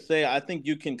was gonna say, I think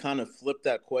you can kind of flip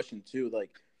that question too.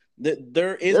 Like,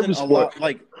 there isn't a lot,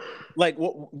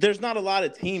 there's not a lot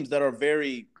of teams that are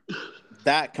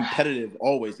that competitive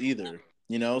always either.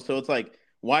 You know, so it's like,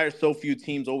 why are so few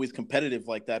teams always competitive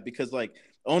like that? Because like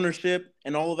ownership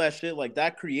and all of that shit, like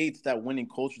that creates that winning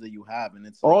culture that you have, and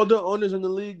it's like, all the owners in the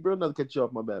league, bro. Not to cut you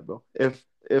off, my bad, bro. If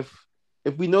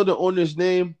we know the owner's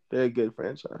name, they're a good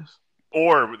franchise.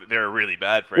 Or they're a really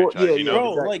bad franchise, you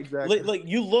know? Bro, exactly. like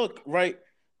you look, right?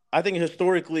 I think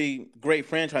historically great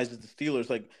franchises, the Steelers,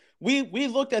 like we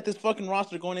looked at this fucking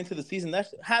roster going into the season that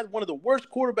had one of the worst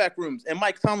quarterback rooms, and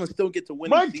Mike Tomlin still get to win.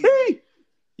 Mike T.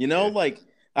 You know, like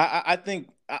I think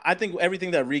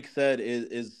everything that Reek said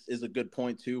is a good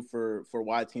point too for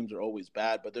why teams are always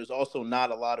bad, but there's also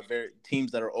not a lot of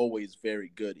teams that are always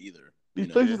very good either.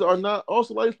 These places are not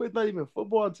also like these places not even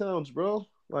football towns, bro.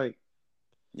 Like,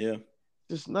 yeah.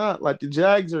 It's not like the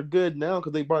Jags are good now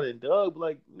because they brought in Doug. But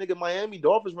like, nigga, Miami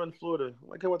Dolphins run Florida.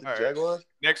 Like, how about the Jaguars?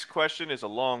 Next question is a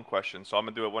long question, so I'm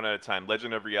gonna do it one at a time.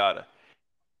 Legend of Riata.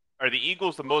 Are the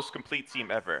Eagles the most complete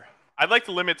team ever? I'd like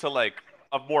to limit to like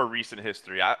a more recent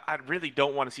history. I really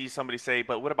don't want to see somebody say,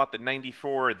 but what about the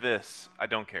 '94 or this? I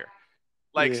don't care.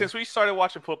 Like since we started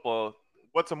watching football,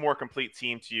 what's a more complete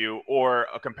team to you or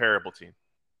a comparable team?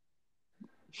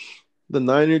 The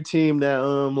Niner team that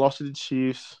lost to the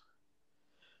Chiefs.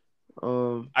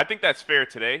 I think that's fair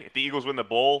today. If the Eagles win the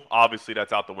bowl, obviously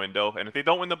that's out the window, and if they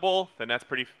don't win the bowl, then that's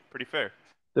pretty fair.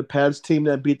 The Pats team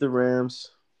that beat the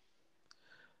Rams.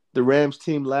 The Rams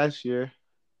team last year.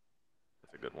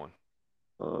 That's a good one.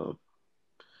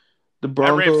 The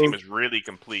Broncos. That Rams team is really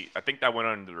complete. I think that went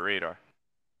under the radar.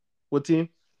 What team?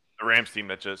 The Rams team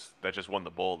that just won the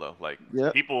bowl though. Like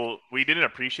people, we didn't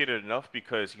appreciate it enough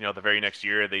because the very next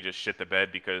year they just shit the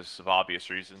bed because of obvious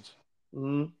reasons.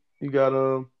 You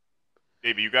got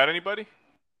Davey, you got anybody?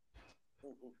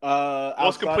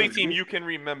 Most complete team you can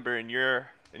remember in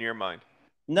your mind.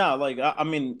 No, like I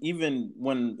mean, even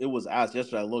when it was asked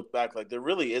yesterday, I looked back. Like there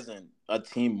really isn't a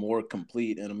team more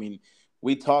complete. And I mean,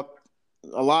 we talked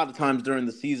a lot of times during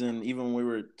the season, even when we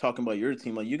were talking about your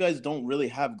team. Like you guys don't really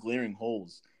have glaring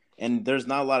holes, and there's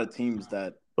not a lot of teams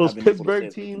that those Pittsburgh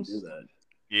teams do that.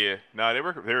 Yeah, no, they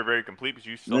were very complete. But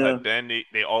you still had Ben.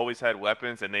 They always had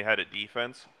weapons and they had a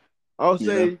defense. I'll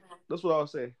say that's what I'll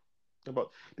say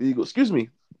about the Eagles. Excuse me.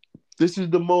 This is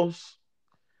the most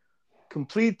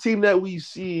complete team that we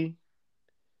see.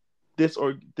 This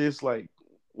like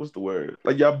what's the word?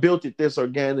 Like y'all built it this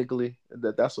organically.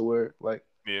 That's a word. Like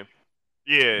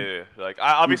yeah. Like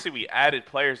obviously we added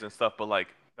players and stuff, but like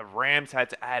the Rams had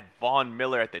to add Von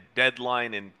Miller at the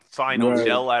deadline and sign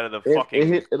Odell out of the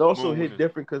fucking. It also hit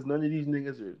different because none of these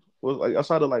niggas was like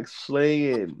outside of like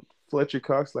Slay and Fletcher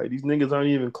Cox. Like these niggas aren't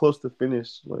even close to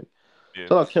finish. Like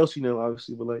shout out Kelsey now,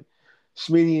 obviously, but like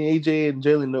Smitty and AJ and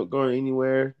Jalen not going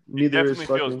anywhere. It Neither is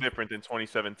definitely feels fucking. different than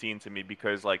 2017 to me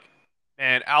because, like,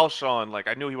 man, Alshon, like,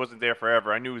 I knew he wasn't there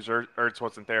forever. I knew Ertz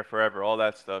wasn't there forever. All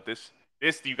that stuff. This,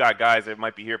 you got guys that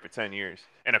might be here for 10 years,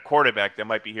 and a quarterback that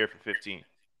might be here for 15.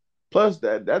 Plus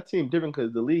that team different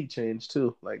because the league changed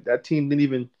too. Like that team didn't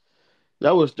even.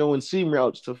 That was throwing seam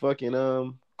routes to fucking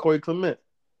Corey Clement.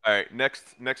 All right,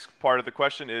 next part of the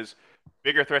question is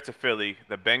bigger threat to Philly,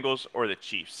 the Bengals or the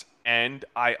Chiefs? And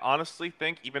I honestly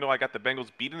think, even though I got the Bengals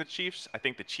beating the Chiefs, I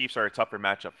think the Chiefs are a tougher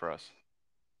matchup for us.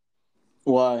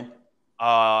 Why?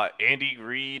 Andy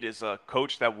Reid is a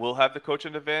coach that will have the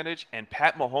coaching advantage, and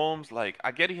Pat Mahomes, like,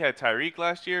 I get he had Tyreek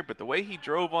last year, but the way he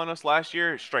drove on us last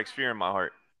year strikes fear in my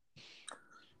heart.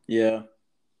 Yeah.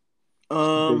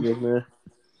 Man.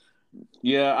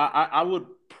 Yeah, I would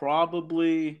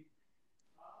probably.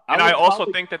 And I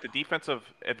also think that the defensive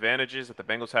advantages that the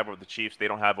Bengals have over the Chiefs, they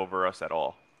don't have over us at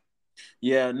all.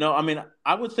 Yeah, no, I mean,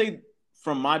 I would say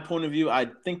from my point of view, I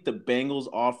think the Bengals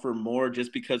offer more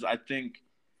just because I think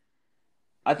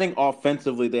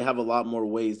offensively they have a lot more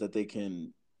ways that they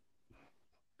can.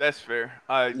 That's fair.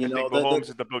 I think Mahomes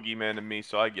is the boogeyman to me,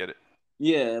 so I get it.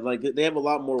 Yeah, like they have a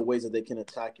lot more ways that they can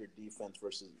attack your defense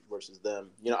versus them.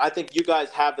 I think you guys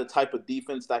have the type of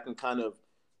defense that can kind of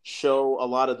show a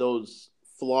lot of those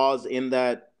flaws in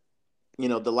that,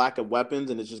 the lack of weapons,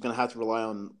 and it's just going to have to rely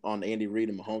on Andy Reid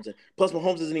and Mahomes. And plus,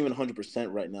 Mahomes isn't even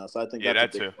 100% right now, so I think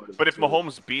that's a big part of it. But if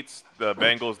Mahomes beats the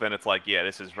Bengals, then it's like, yeah,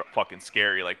 this is fucking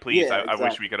scary. Like, please, yeah, exactly. I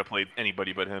wish we could have played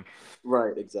anybody but him.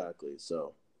 Right, exactly.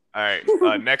 So. All right.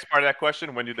 Next part of that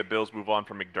question: when do the Bills move on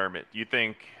from McDermott? Do you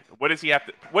think what does he have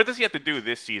to do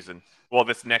this season? Well,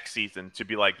 this next season to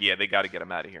be like, yeah, they got to get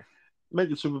him out of here. Make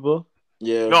the Super Bowl.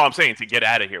 Yeah. No, I'm saying to get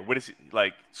out of here. What is he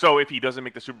like? So if he doesn't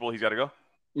make the Super Bowl, he's got to go.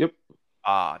 Yep.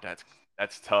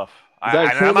 That's tough.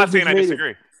 I'm not saying I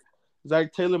disagree.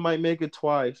 Zach Taylor might make it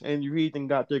twice, and you Reid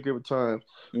got there every time.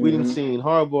 Mm-hmm. We didn't see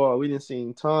Harbaugh. We didn't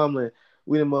see Tomlin.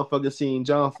 We didn't motherfucking see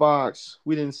John Fox.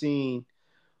 We didn't see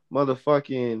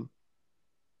motherfucking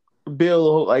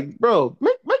Bill. Like, bro,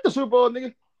 make the Super Bowl,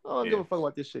 nigga. I don't give a fuck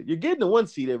about this shit. You're getting the 1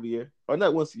 seed every year, or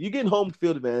not 1 seed. You're getting home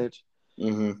field advantage.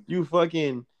 Mm-hmm. You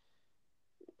fucking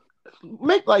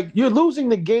you're losing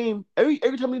the game every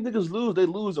time these niggas lose. They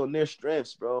lose on their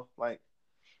strengths, bro. Like,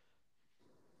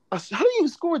 how do you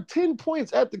score 10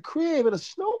 points at the crib in a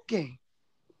snow game?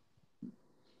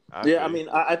 I mean,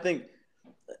 I think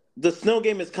the snow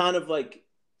game is kind of like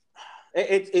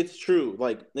it's true.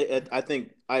 Like, I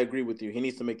think I agree with you. He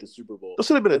needs to make the Super Bowl. This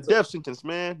should have been a death sentence,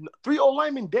 man. 3 O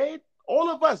linemen dead. All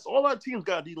our teams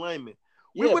got D linemen.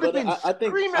 We would have been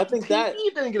screaming at the TV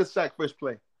if they didn't get a sack first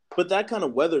play. But that kind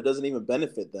of weather doesn't even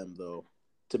benefit them, though.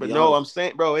 No, I'm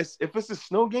saying, bro, if it's a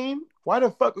snow game, why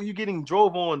the fuck are you getting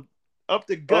drove on up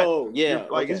the gut? Oh, yeah.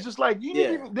 Like, okay. It's just like, you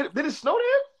didn't even, did it snow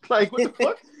there? Like, what the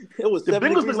fuck? It was the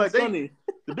Bengals look like sunny.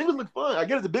 The Bengals look fun. I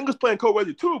get it. The Bengals playing cold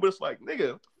weather too, but it's like,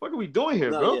 nigga, what the fuck are we doing here,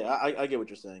 bro? Yeah, I get what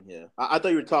you're saying. Yeah, I thought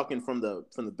you were talking from the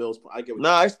Bills. I get.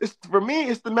 It's for me.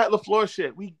 It's the Matt LaFleur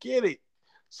shit. We get it.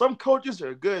 Some coaches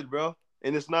are good, bro,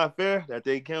 and it's not fair that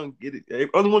they can't get it.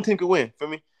 Only one team can win. For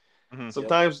me. Mm-hmm.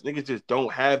 Sometimes niggas just don't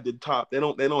have the top. They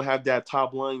don't have that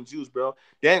top line juice, bro.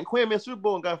 Dan Quinn made Super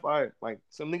Bowl and got fired. Like,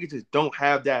 some niggas just don't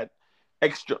have that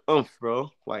extra oomph, bro.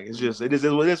 Like, it is what it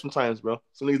is sometimes, bro.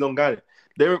 Some niggas don't got it.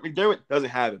 McDermott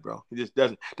doesn't have it, bro. He just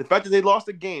doesn't. The fact that they lost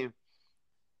the game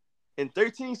in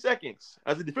 13 seconds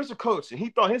as a defensive coach, and he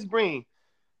thought his brain,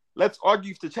 let's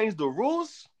argue to change the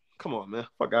rules. Come on, man.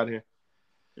 Fuck out of here.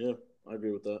 Yeah, I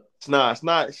agree with that. It's not.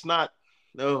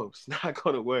 No, it's not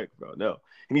gonna work, bro. No,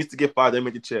 he needs to get fired and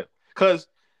make the chip. Cause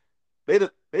they the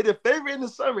favorite in the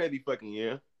summer every fucking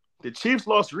year. The Chiefs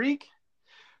lost Reek.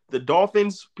 The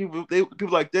Dolphins, people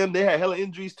like them, they had hella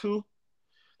injuries too.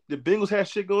 The Bengals had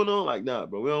shit going on. Like, nah,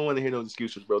 bro, we don't want to hear no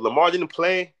excuses, bro. Lamar didn't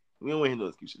play. We don't want to hear no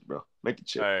excuses, bro. Make the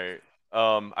chip.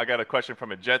 All right. I got a question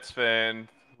from a Jets fan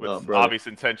with obvious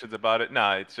intentions about it.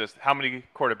 Nah, it's just how many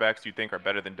quarterbacks do you think are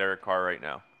better than Derek Carr right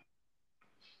now?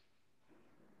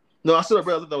 No, I thought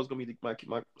that was gonna be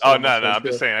my. Oh no! I'm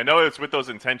just saying. I know it's with those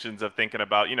intentions of thinking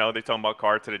about. They talking about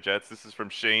Carr to the Jets. This is from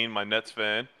Shane, my Nets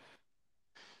fan.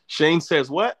 Shane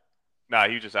says what? Nah,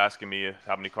 he was just asking me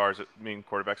how many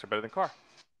quarterbacks are better than Carr.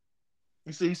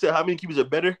 He said how many QBs are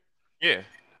better? Yeah.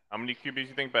 How many QBs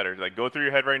you think better? Like, go through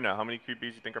your head right now. How many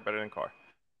QBs you think are better than Carr?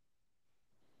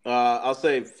 I'll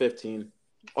say 15.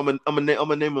 I'm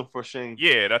gonna name them for Shane.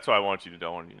 Yeah, that's what I want you to do. I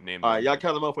want you to name them. All right, y'all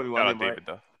count them up for me. Shout out David,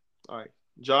 though. All right.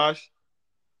 Josh,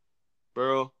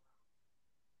 Burrow,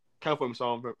 count for me,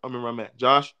 so I'm in where I'm at.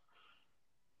 Josh,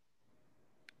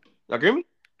 y'all hear me?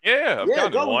 Yeah, I'm Yeah,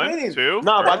 counting go 1, green. 2.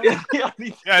 Nah, but Yeah, I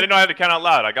didn't know I had to count out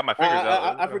loud. I got my fingers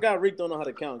out. I forgot Rick don't know how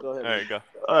to count. Go ahead. There you go.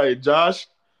 all right, Josh,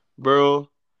 Burrow,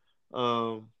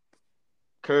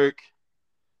 Kirk,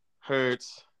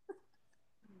 Hurts,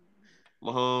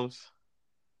 Mahomes,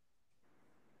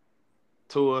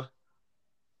 Tua.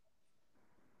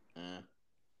 I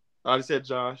already said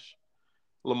Josh,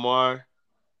 Lamar,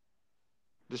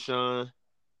 Deshaun,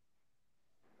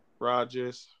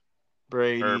 Rodgers,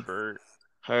 Brady, Herbert,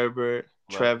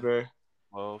 Trevor,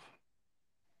 Love.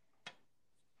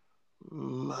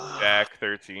 mm, Dak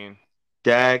 13.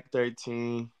 Dak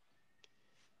 13.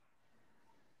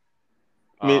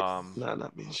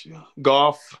 Not Minshew.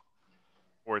 Golf.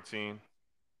 14.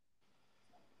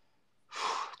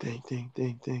 Dang.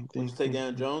 Would you take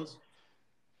Aaron Jones?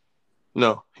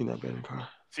 No, he's not better than Carr.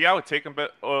 See, I would take him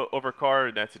over Carr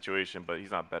in that situation, but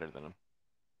he's not better than him.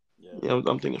 Yeah, I'm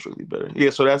thinking it's really better. Yeah,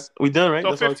 so we done, right? So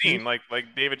that's 15, like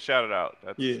David shouted out.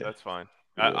 That's fine.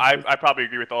 Yeah. I probably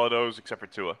agree with all of those except for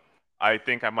Tua. I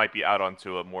think I might be out on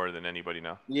Tua more than anybody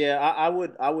now. Yeah, I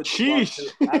would Sheesh.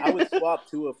 I would swap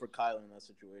Tua for Kyler in that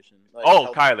situation. Like,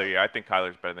 Kyler, yeah, I think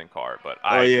Kyler's better than Carr, but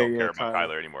I don't care about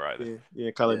Kyler anymore either.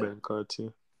 Yeah, Kyler better than Carr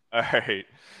too. All right,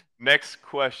 next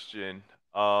question.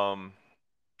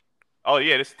 Oh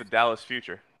yeah, this is the Dallas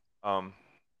future.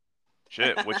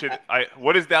 Shit,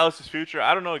 what is Dallas's future?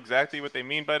 I don't know exactly what they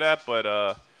mean by that,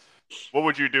 but what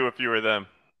would you do if you were them?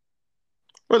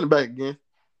 Run it back again.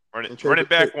 Run it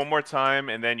back one more time,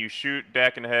 and then you shoot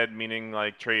Dak in the head, meaning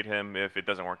like trade him if it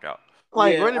doesn't work out.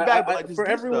 Like running back, but like just for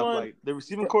everyone, stuff. Like the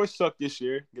receiving core sucked this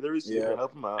year. Get a receiver,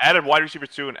 help him out. Add a wide receiver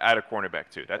 2 and add a cornerback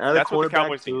 2. That's what the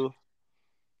Cowboys need.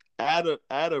 Add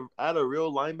a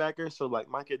real linebacker, so like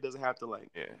my kid doesn't have to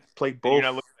play both. You're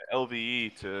not looking at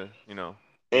LVE to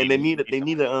And they need to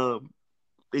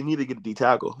get a D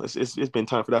tackle. It's been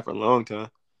time for that for a long time.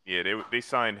 Yeah, they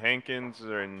signed Hankins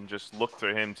and just look for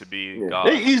him to be God.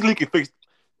 They easily can fix.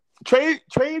 Trade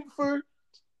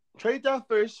that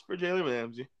first for Jalen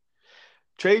Ramsey.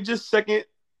 Trade just second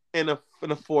and a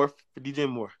fourth for DJ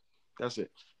Moore. That's it.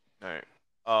 All right.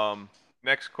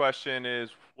 Next question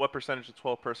is, what percentage of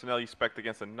 12 personnel you expect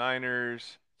against the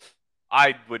Niners?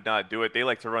 I would not do it. They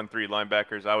like to run 3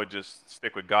 linebackers. I would just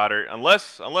stick with Goddard,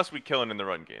 unless we kill him in the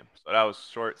run game. So that was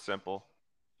short, simple.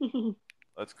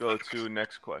 Let's go to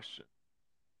next question.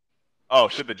 Oh,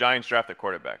 should the Giants draft a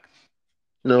quarterback?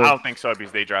 No. I don't think so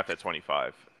because they draft at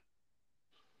 25.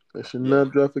 They should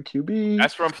not draft a QB.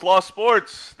 That's from Flaw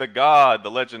Sports, the god,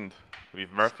 the legend.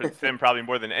 We've referenced him probably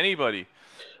more than anybody.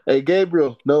 Hey,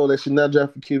 Gabriel. No, they should not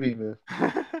draft a QB, man.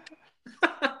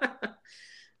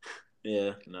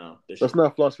 Yeah, no. That's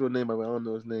not Floss's real name, but I don't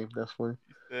know his name. That's funny.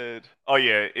 Oh,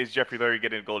 yeah. Is Jeffrey Lurie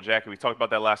getting a gold jacket? We talked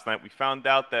about that last night. We found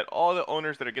out that all the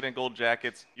owners that are getting gold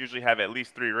jackets usually have at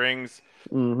least 3 rings.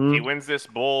 Mm-hmm. If he wins this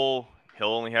bowl, he'll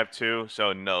only have 2.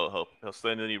 So, no, he'll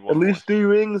still need 1 At more. least 3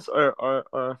 rings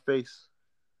are face.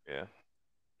 Yeah.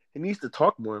 He needs to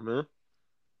talk more, man.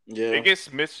 Yeah.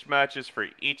 Biggest mismatches for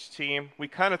each team. We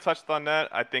kind of touched on that.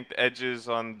 I think the edges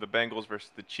on the Bengals versus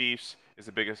the Chiefs is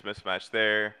the biggest mismatch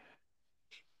there.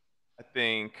 I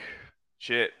think,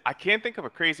 I can't think of a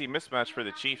crazy mismatch for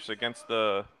the Chiefs against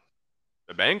the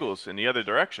Bengals in the other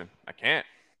direction. I can't.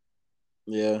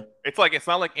 Yeah. It's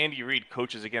not like Andy Reid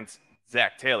coaches against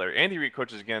Zach Taylor. Andy Reid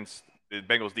coaches against the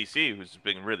Bengals DC, who's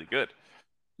been really good.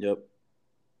 Yep.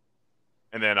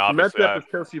 And then obviously, matchup is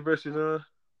Kelsey versus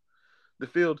the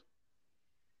field.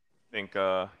 I think,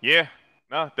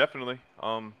 definitely.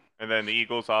 And then the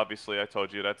Eagles, obviously, I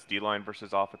told you that's D-line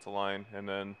versus offensive line, and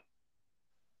then.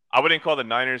 I wouldn't call the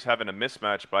Niners having a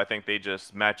mismatch, but I think they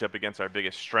just match up against our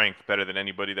biggest strength better than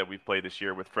anybody that we've played this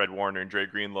year with Fred Warner and Dre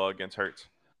Greenlaw against Hurts.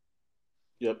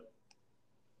 Yep.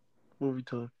 Movie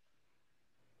time.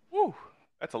 Woo.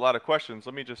 That's a lot of questions.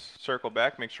 Let me just circle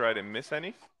back, make sure I didn't miss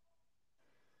any.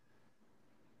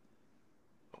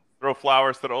 Throw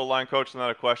flowers to the O-line coach, not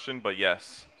a question, but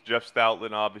yes. Jeff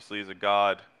Stoutland obviously is a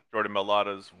god. Jordan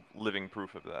Mailata's living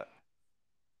proof of that.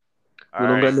 We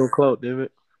don't got no clout,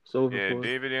 David.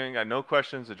 David ain't got no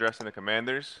questions addressing the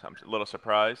Commanders. I'm a little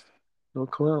surprised. No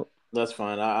clout. That's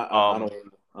fine. I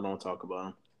don't talk about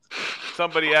them.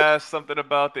 Somebody asked something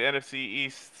about the NFC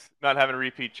East not having a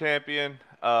repeat champion.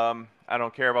 I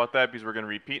don't care about that because we're going to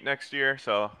repeat next year,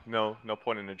 so no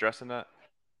point in addressing that.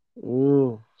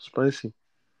 Ooh, spicy.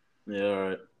 Yeah, all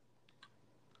right.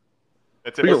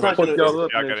 That's it. We're gonna fuck y'all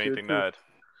up y'all got next anything year, to add?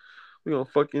 We're gonna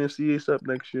fuck NFC East up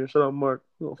next year. Shout out Mark.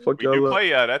 We're gonna fuck y'all up. We do play,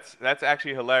 that's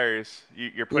actually hilarious.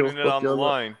 You're putting it on the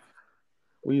line.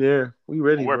 We there. We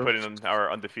ready, We're bro. putting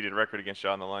our undefeated record against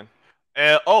y'all on the line.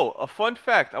 A fun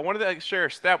fact. I wanted to share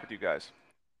a stat with you guys.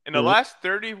 In the last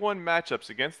 31 matchups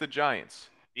against the Giants,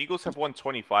 the Eagles have won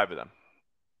 25 of them.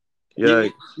 Yeah.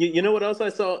 You know what else I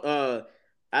saw?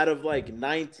 Out of like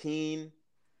 19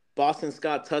 Boston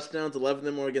Scott touchdowns, 11 of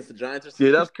them were against the Giants or something.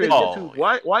 Yeah, that's crazy too. Oh,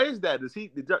 Why is that?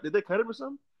 Did they cut him or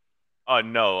something?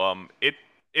 No.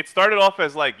 It started off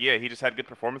as like, yeah, he just had good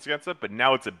performance against it, but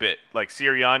now it's a bit like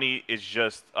Sirianni is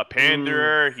just a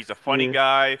panderer. He's a funny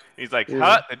guy. He's like,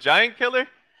 huh, the Giant killer.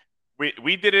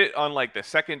 We did it on like the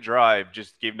second drive.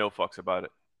 Just gave no fucks about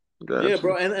it. Gotcha. Yeah,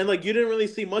 bro, and like you didn't really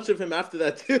see much of him after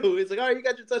that too. It's like, all right, you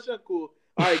got your touchdown, cool.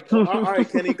 All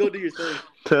right, Kenny, go do your thing.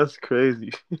 That's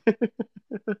crazy.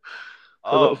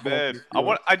 Oh man,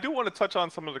 I do want to touch on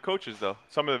some of the coaches though,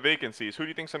 some of the vacancies. Who do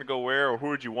you think's gonna go where, or who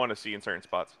would you want to see in certain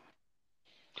spots?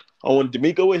 I want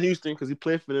D'Amico with Houston because he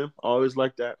played for them. I always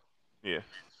like that. Yeah.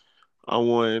 I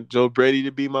want Joe Brady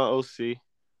to be my OC.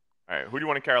 All right, who do you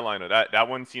want in Carolina? That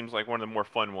one seems like one of the more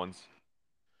fun ones.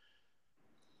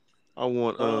 I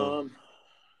want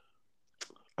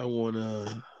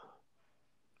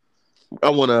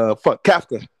fuck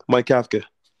Kafka, Mike Kafka.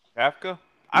 Kafka?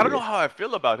 I don't know how I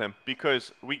feel about him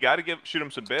because we got to shoot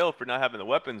him some bail for not having the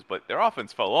weapons, but their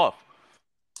offense fell off.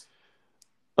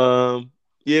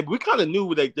 Yeah, but we kind of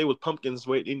knew that they was pumpkins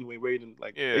waiting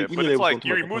like. Yeah, but it's like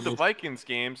you remove the Vikings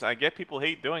games. I get people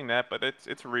hate doing that, but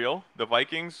it's real. The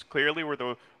Vikings clearly were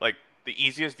the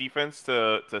easiest defense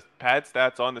to pad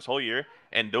stats on this whole year,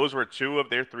 and those were two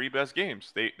of their three best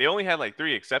games. They only had like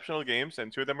three exceptional games,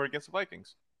 and two of them were against the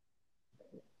Vikings.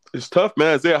 It's tough,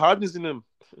 man. Isaiah Hodgins in them.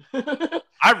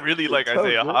 I really like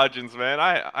Isaiah Hodgins, man.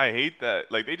 I hate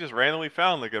that. Like they just randomly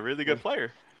found like a really good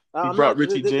player. He brought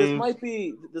Richie James.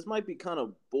 This might be kind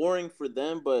of boring for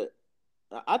them, but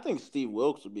I think Steve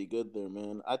Wilkes would be good there,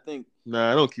 man. I think.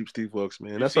 Nah, I don't keep Steve Wilkes,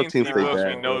 man. That's our team Steve Wilkes.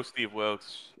 We know Steve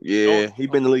Wilkes. Yeah, he's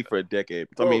been in the league for a decade.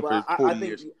 Bro, for 40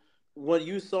 years. What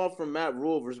you saw from Matt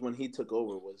Rule versus when he took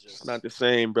over was just it's not the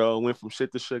same, bro. It went from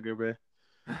shit to sugar, bro.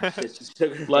 Shit to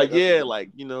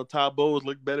sugar. Todd Bowles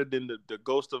looked better than the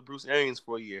ghost of Bruce Arians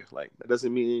for a year. Like that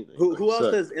doesn't mean anything. Who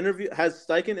else has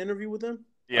Steichen interviewed with him?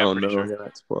 Yeah, I'm pretty sure. Yeah,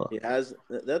 he has.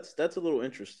 That's a little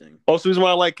interesting. Also, the reason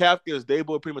why I like Kafka is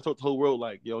Dayboy pretty much told the whole world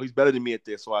like, yo, he's better than me at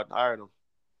this, so I hired him.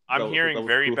 I'm hearing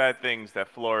very bad things that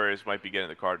Flores might be getting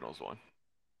the Cardinals one.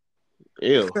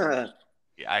 Ew. Yeah,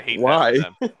 I hate why?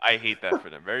 that for them. I hate that for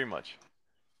them very much.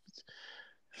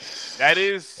 That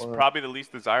is probably the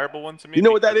least desirable one to me. You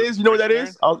know what that is? You know what that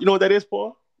is? You know what that is,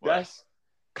 Paul? What? That's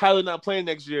Kyler not playing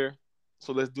next year,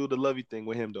 so let's do the Lovey thing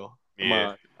with him, though.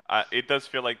 Yeah, it does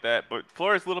feel like that. But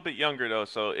Flores is a little bit younger, though,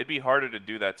 so it'd be harder to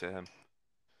do that to him.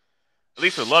 At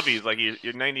least with Lovey, he's like,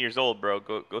 you're 90 years old, bro.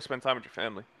 Go spend time with your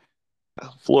family.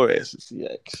 Flores is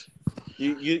CX.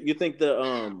 You think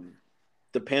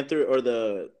the Panther or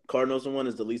the Cardinals one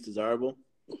is the least desirable?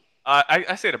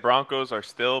 I say the Broncos are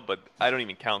still, but I don't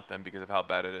even count them because of how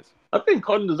bad it is. I think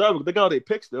Cardinals desirable. They got all their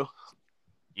picks though.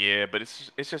 Yeah, but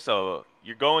it's just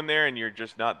you're going there and you're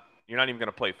not even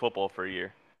gonna play football for a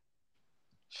year.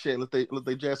 Shit, let they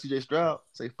draft CJ Stroud.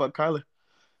 Say fuck Kyler.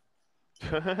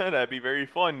 That'd be very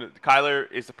fun. Kyler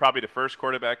is probably the first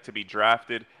quarterback to be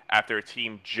drafted after a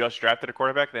team just drafted a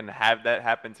quarterback. Then have that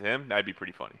happen to him. That'd be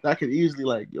pretty funny. That could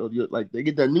easily they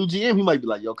get that new GM. He might be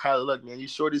like, yo, Kyler, look, man, you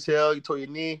short as hell. You tore your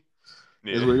knee.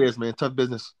 Yeah. That's what it is, man. Tough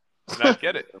business. And I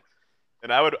get it,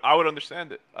 and I would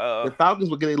understand it. The Falcons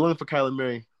would get a loan for Kyler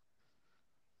Murray.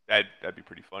 That'd be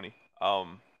pretty funny. All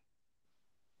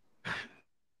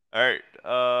right.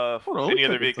 Any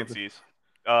other vacancies?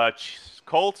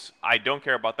 Colts. I don't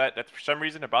care about that. That's for some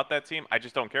reason about that team. I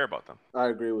just don't care about them. I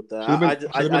agree with that.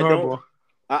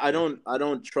 I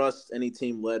don't trust any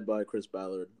team led by Chris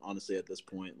Ballard. Honestly, at this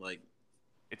point, like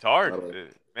it's hard.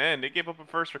 Man, they gave up a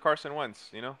first for Carson Wentz.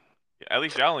 You know, at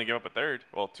least y'all only gave up a third.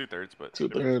 Well, 2/3, but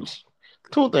 2/3.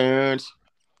 2/3.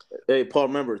 Hey, Paul,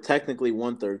 remember technically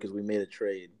 1/3 because we made a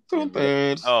trade.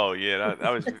 2/3. Oh yeah,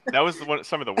 that was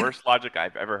some of the worst logic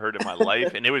I've ever heard in my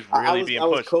life, and it was really being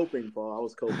pushed. I was coping, Paul. I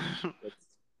was coping.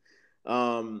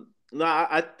 No,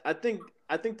 I think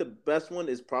the best one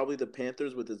is probably the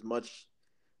Panthers with as much.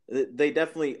 They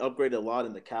definitely upgraded a lot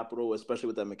in the capital, especially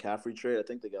with that McCaffrey trade. I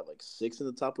think they got like 6 in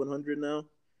the top 100 now.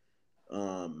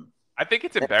 I think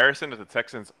it's embarrassing that the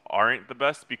Texans aren't the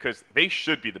best because they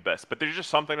should be the best, but there's just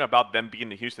something about them being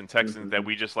the Houston Texans that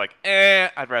we just like,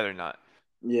 I'd rather not.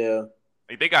 Yeah.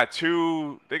 Like they got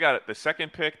the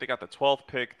second pick, they got the 12th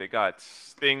pick, they got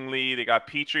Stingley, they got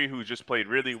Petrie, who just played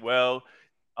really well.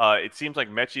 It seems like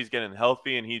Mechie's getting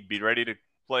healthy and he'd be ready to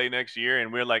play next year,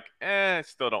 and we're like,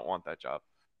 still don't want that job.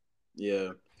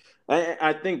 Yeah.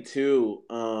 I think too,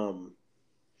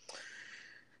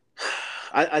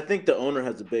 I think the owner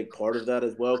has a big part of that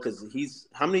as well because he's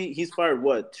fired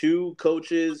what 2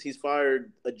 coaches, he's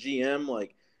fired a GM.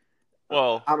 Like,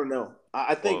 Well, I don't know.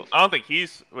 I think I don't think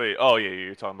he's. Wait. Oh yeah,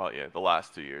 you're talking about the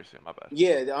last 2 years. Yeah, my bad.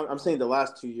 yeah, I'm saying the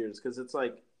last 2 years because it's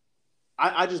like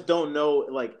I just don't know.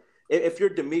 Like, if you're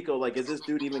D'Amico, like, is this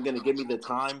dude even going to give me the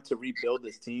time to rebuild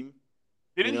this team?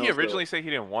 Didn't he originally say he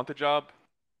didn't want the job?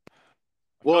 I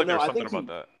feel Well, like there no, was something about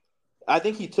that. I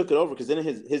think he took it over because then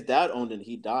his dad owned it and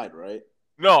he died, right?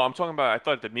 No, I'm talking about. I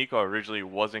thought D'Amico originally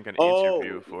wasn't going to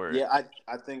interview for it. Yeah,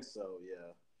 I think so.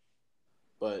 Yeah,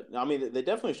 but I mean, they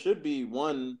definitely should be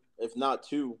one, if not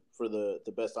two, for the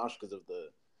best option because of the.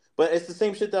 But it's the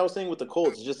same shit that I was saying with the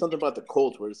Colts. It's just something about the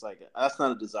Colts where it's like that's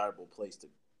not a desirable place to,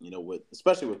 with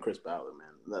especially with Chris Ballard,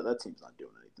 man. That team's not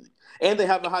doing anything, and they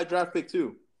have a high draft pick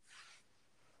too.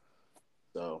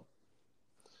 So,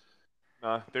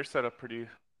 Nah, they're set up pretty.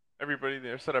 Everybody,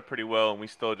 they're set up pretty well, and we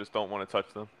still just don't want to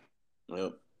touch them.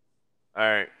 yep. All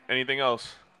right. Anything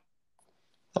else?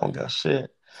 I don't got shit.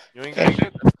 You ain't got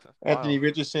shit. That's Anthony wild.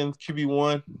 Richardson,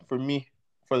 QB1 for me,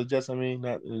 for the Jets. I mean,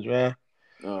 not in the draft.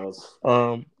 No,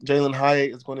 Jalen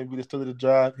Hyatt is going to be the still of the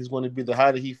draft. He's going to be the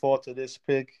how did he fall to this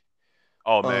pick?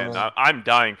 Oh man, I'm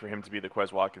dying for him to be the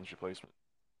Quez Watkins replacement.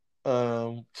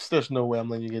 There's no way I'm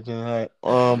letting you get Jalen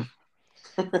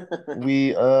Hyatt.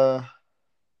 We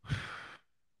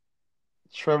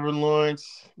Trevor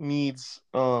Lawrence needs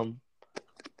a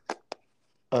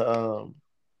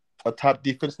top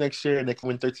defense next year, and they can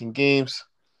win 13 games.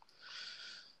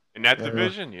 In that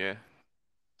division, yeah.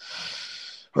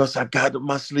 What else I got up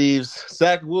my sleeves?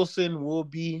 Zach Wilson will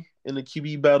be in the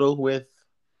QB battle with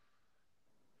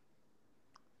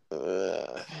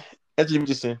Anthony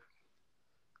Richardson.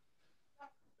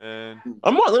 And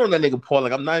I'm not little on that nigga Paul.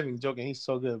 Like, I'm not even joking. He's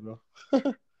so good, bro.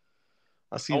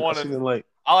 I see him like.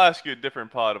 I'll ask you a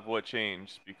different pod of what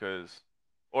changed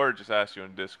or just ask you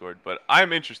on Discord. But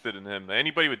I'm interested in him.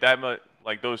 Anybody with that much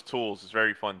like those tools is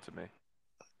very fun to me.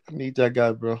 I need that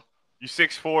guy, bro. You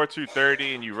 6'4",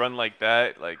 230, and you run like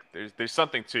that. Like there's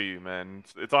something to you, man.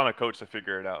 It's on a coach to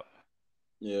figure it out.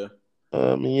 Yeah.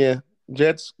 Yeah.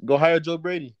 Jets, go hire Joe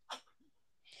Brady.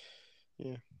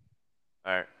 Yeah.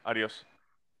 All right. Adios.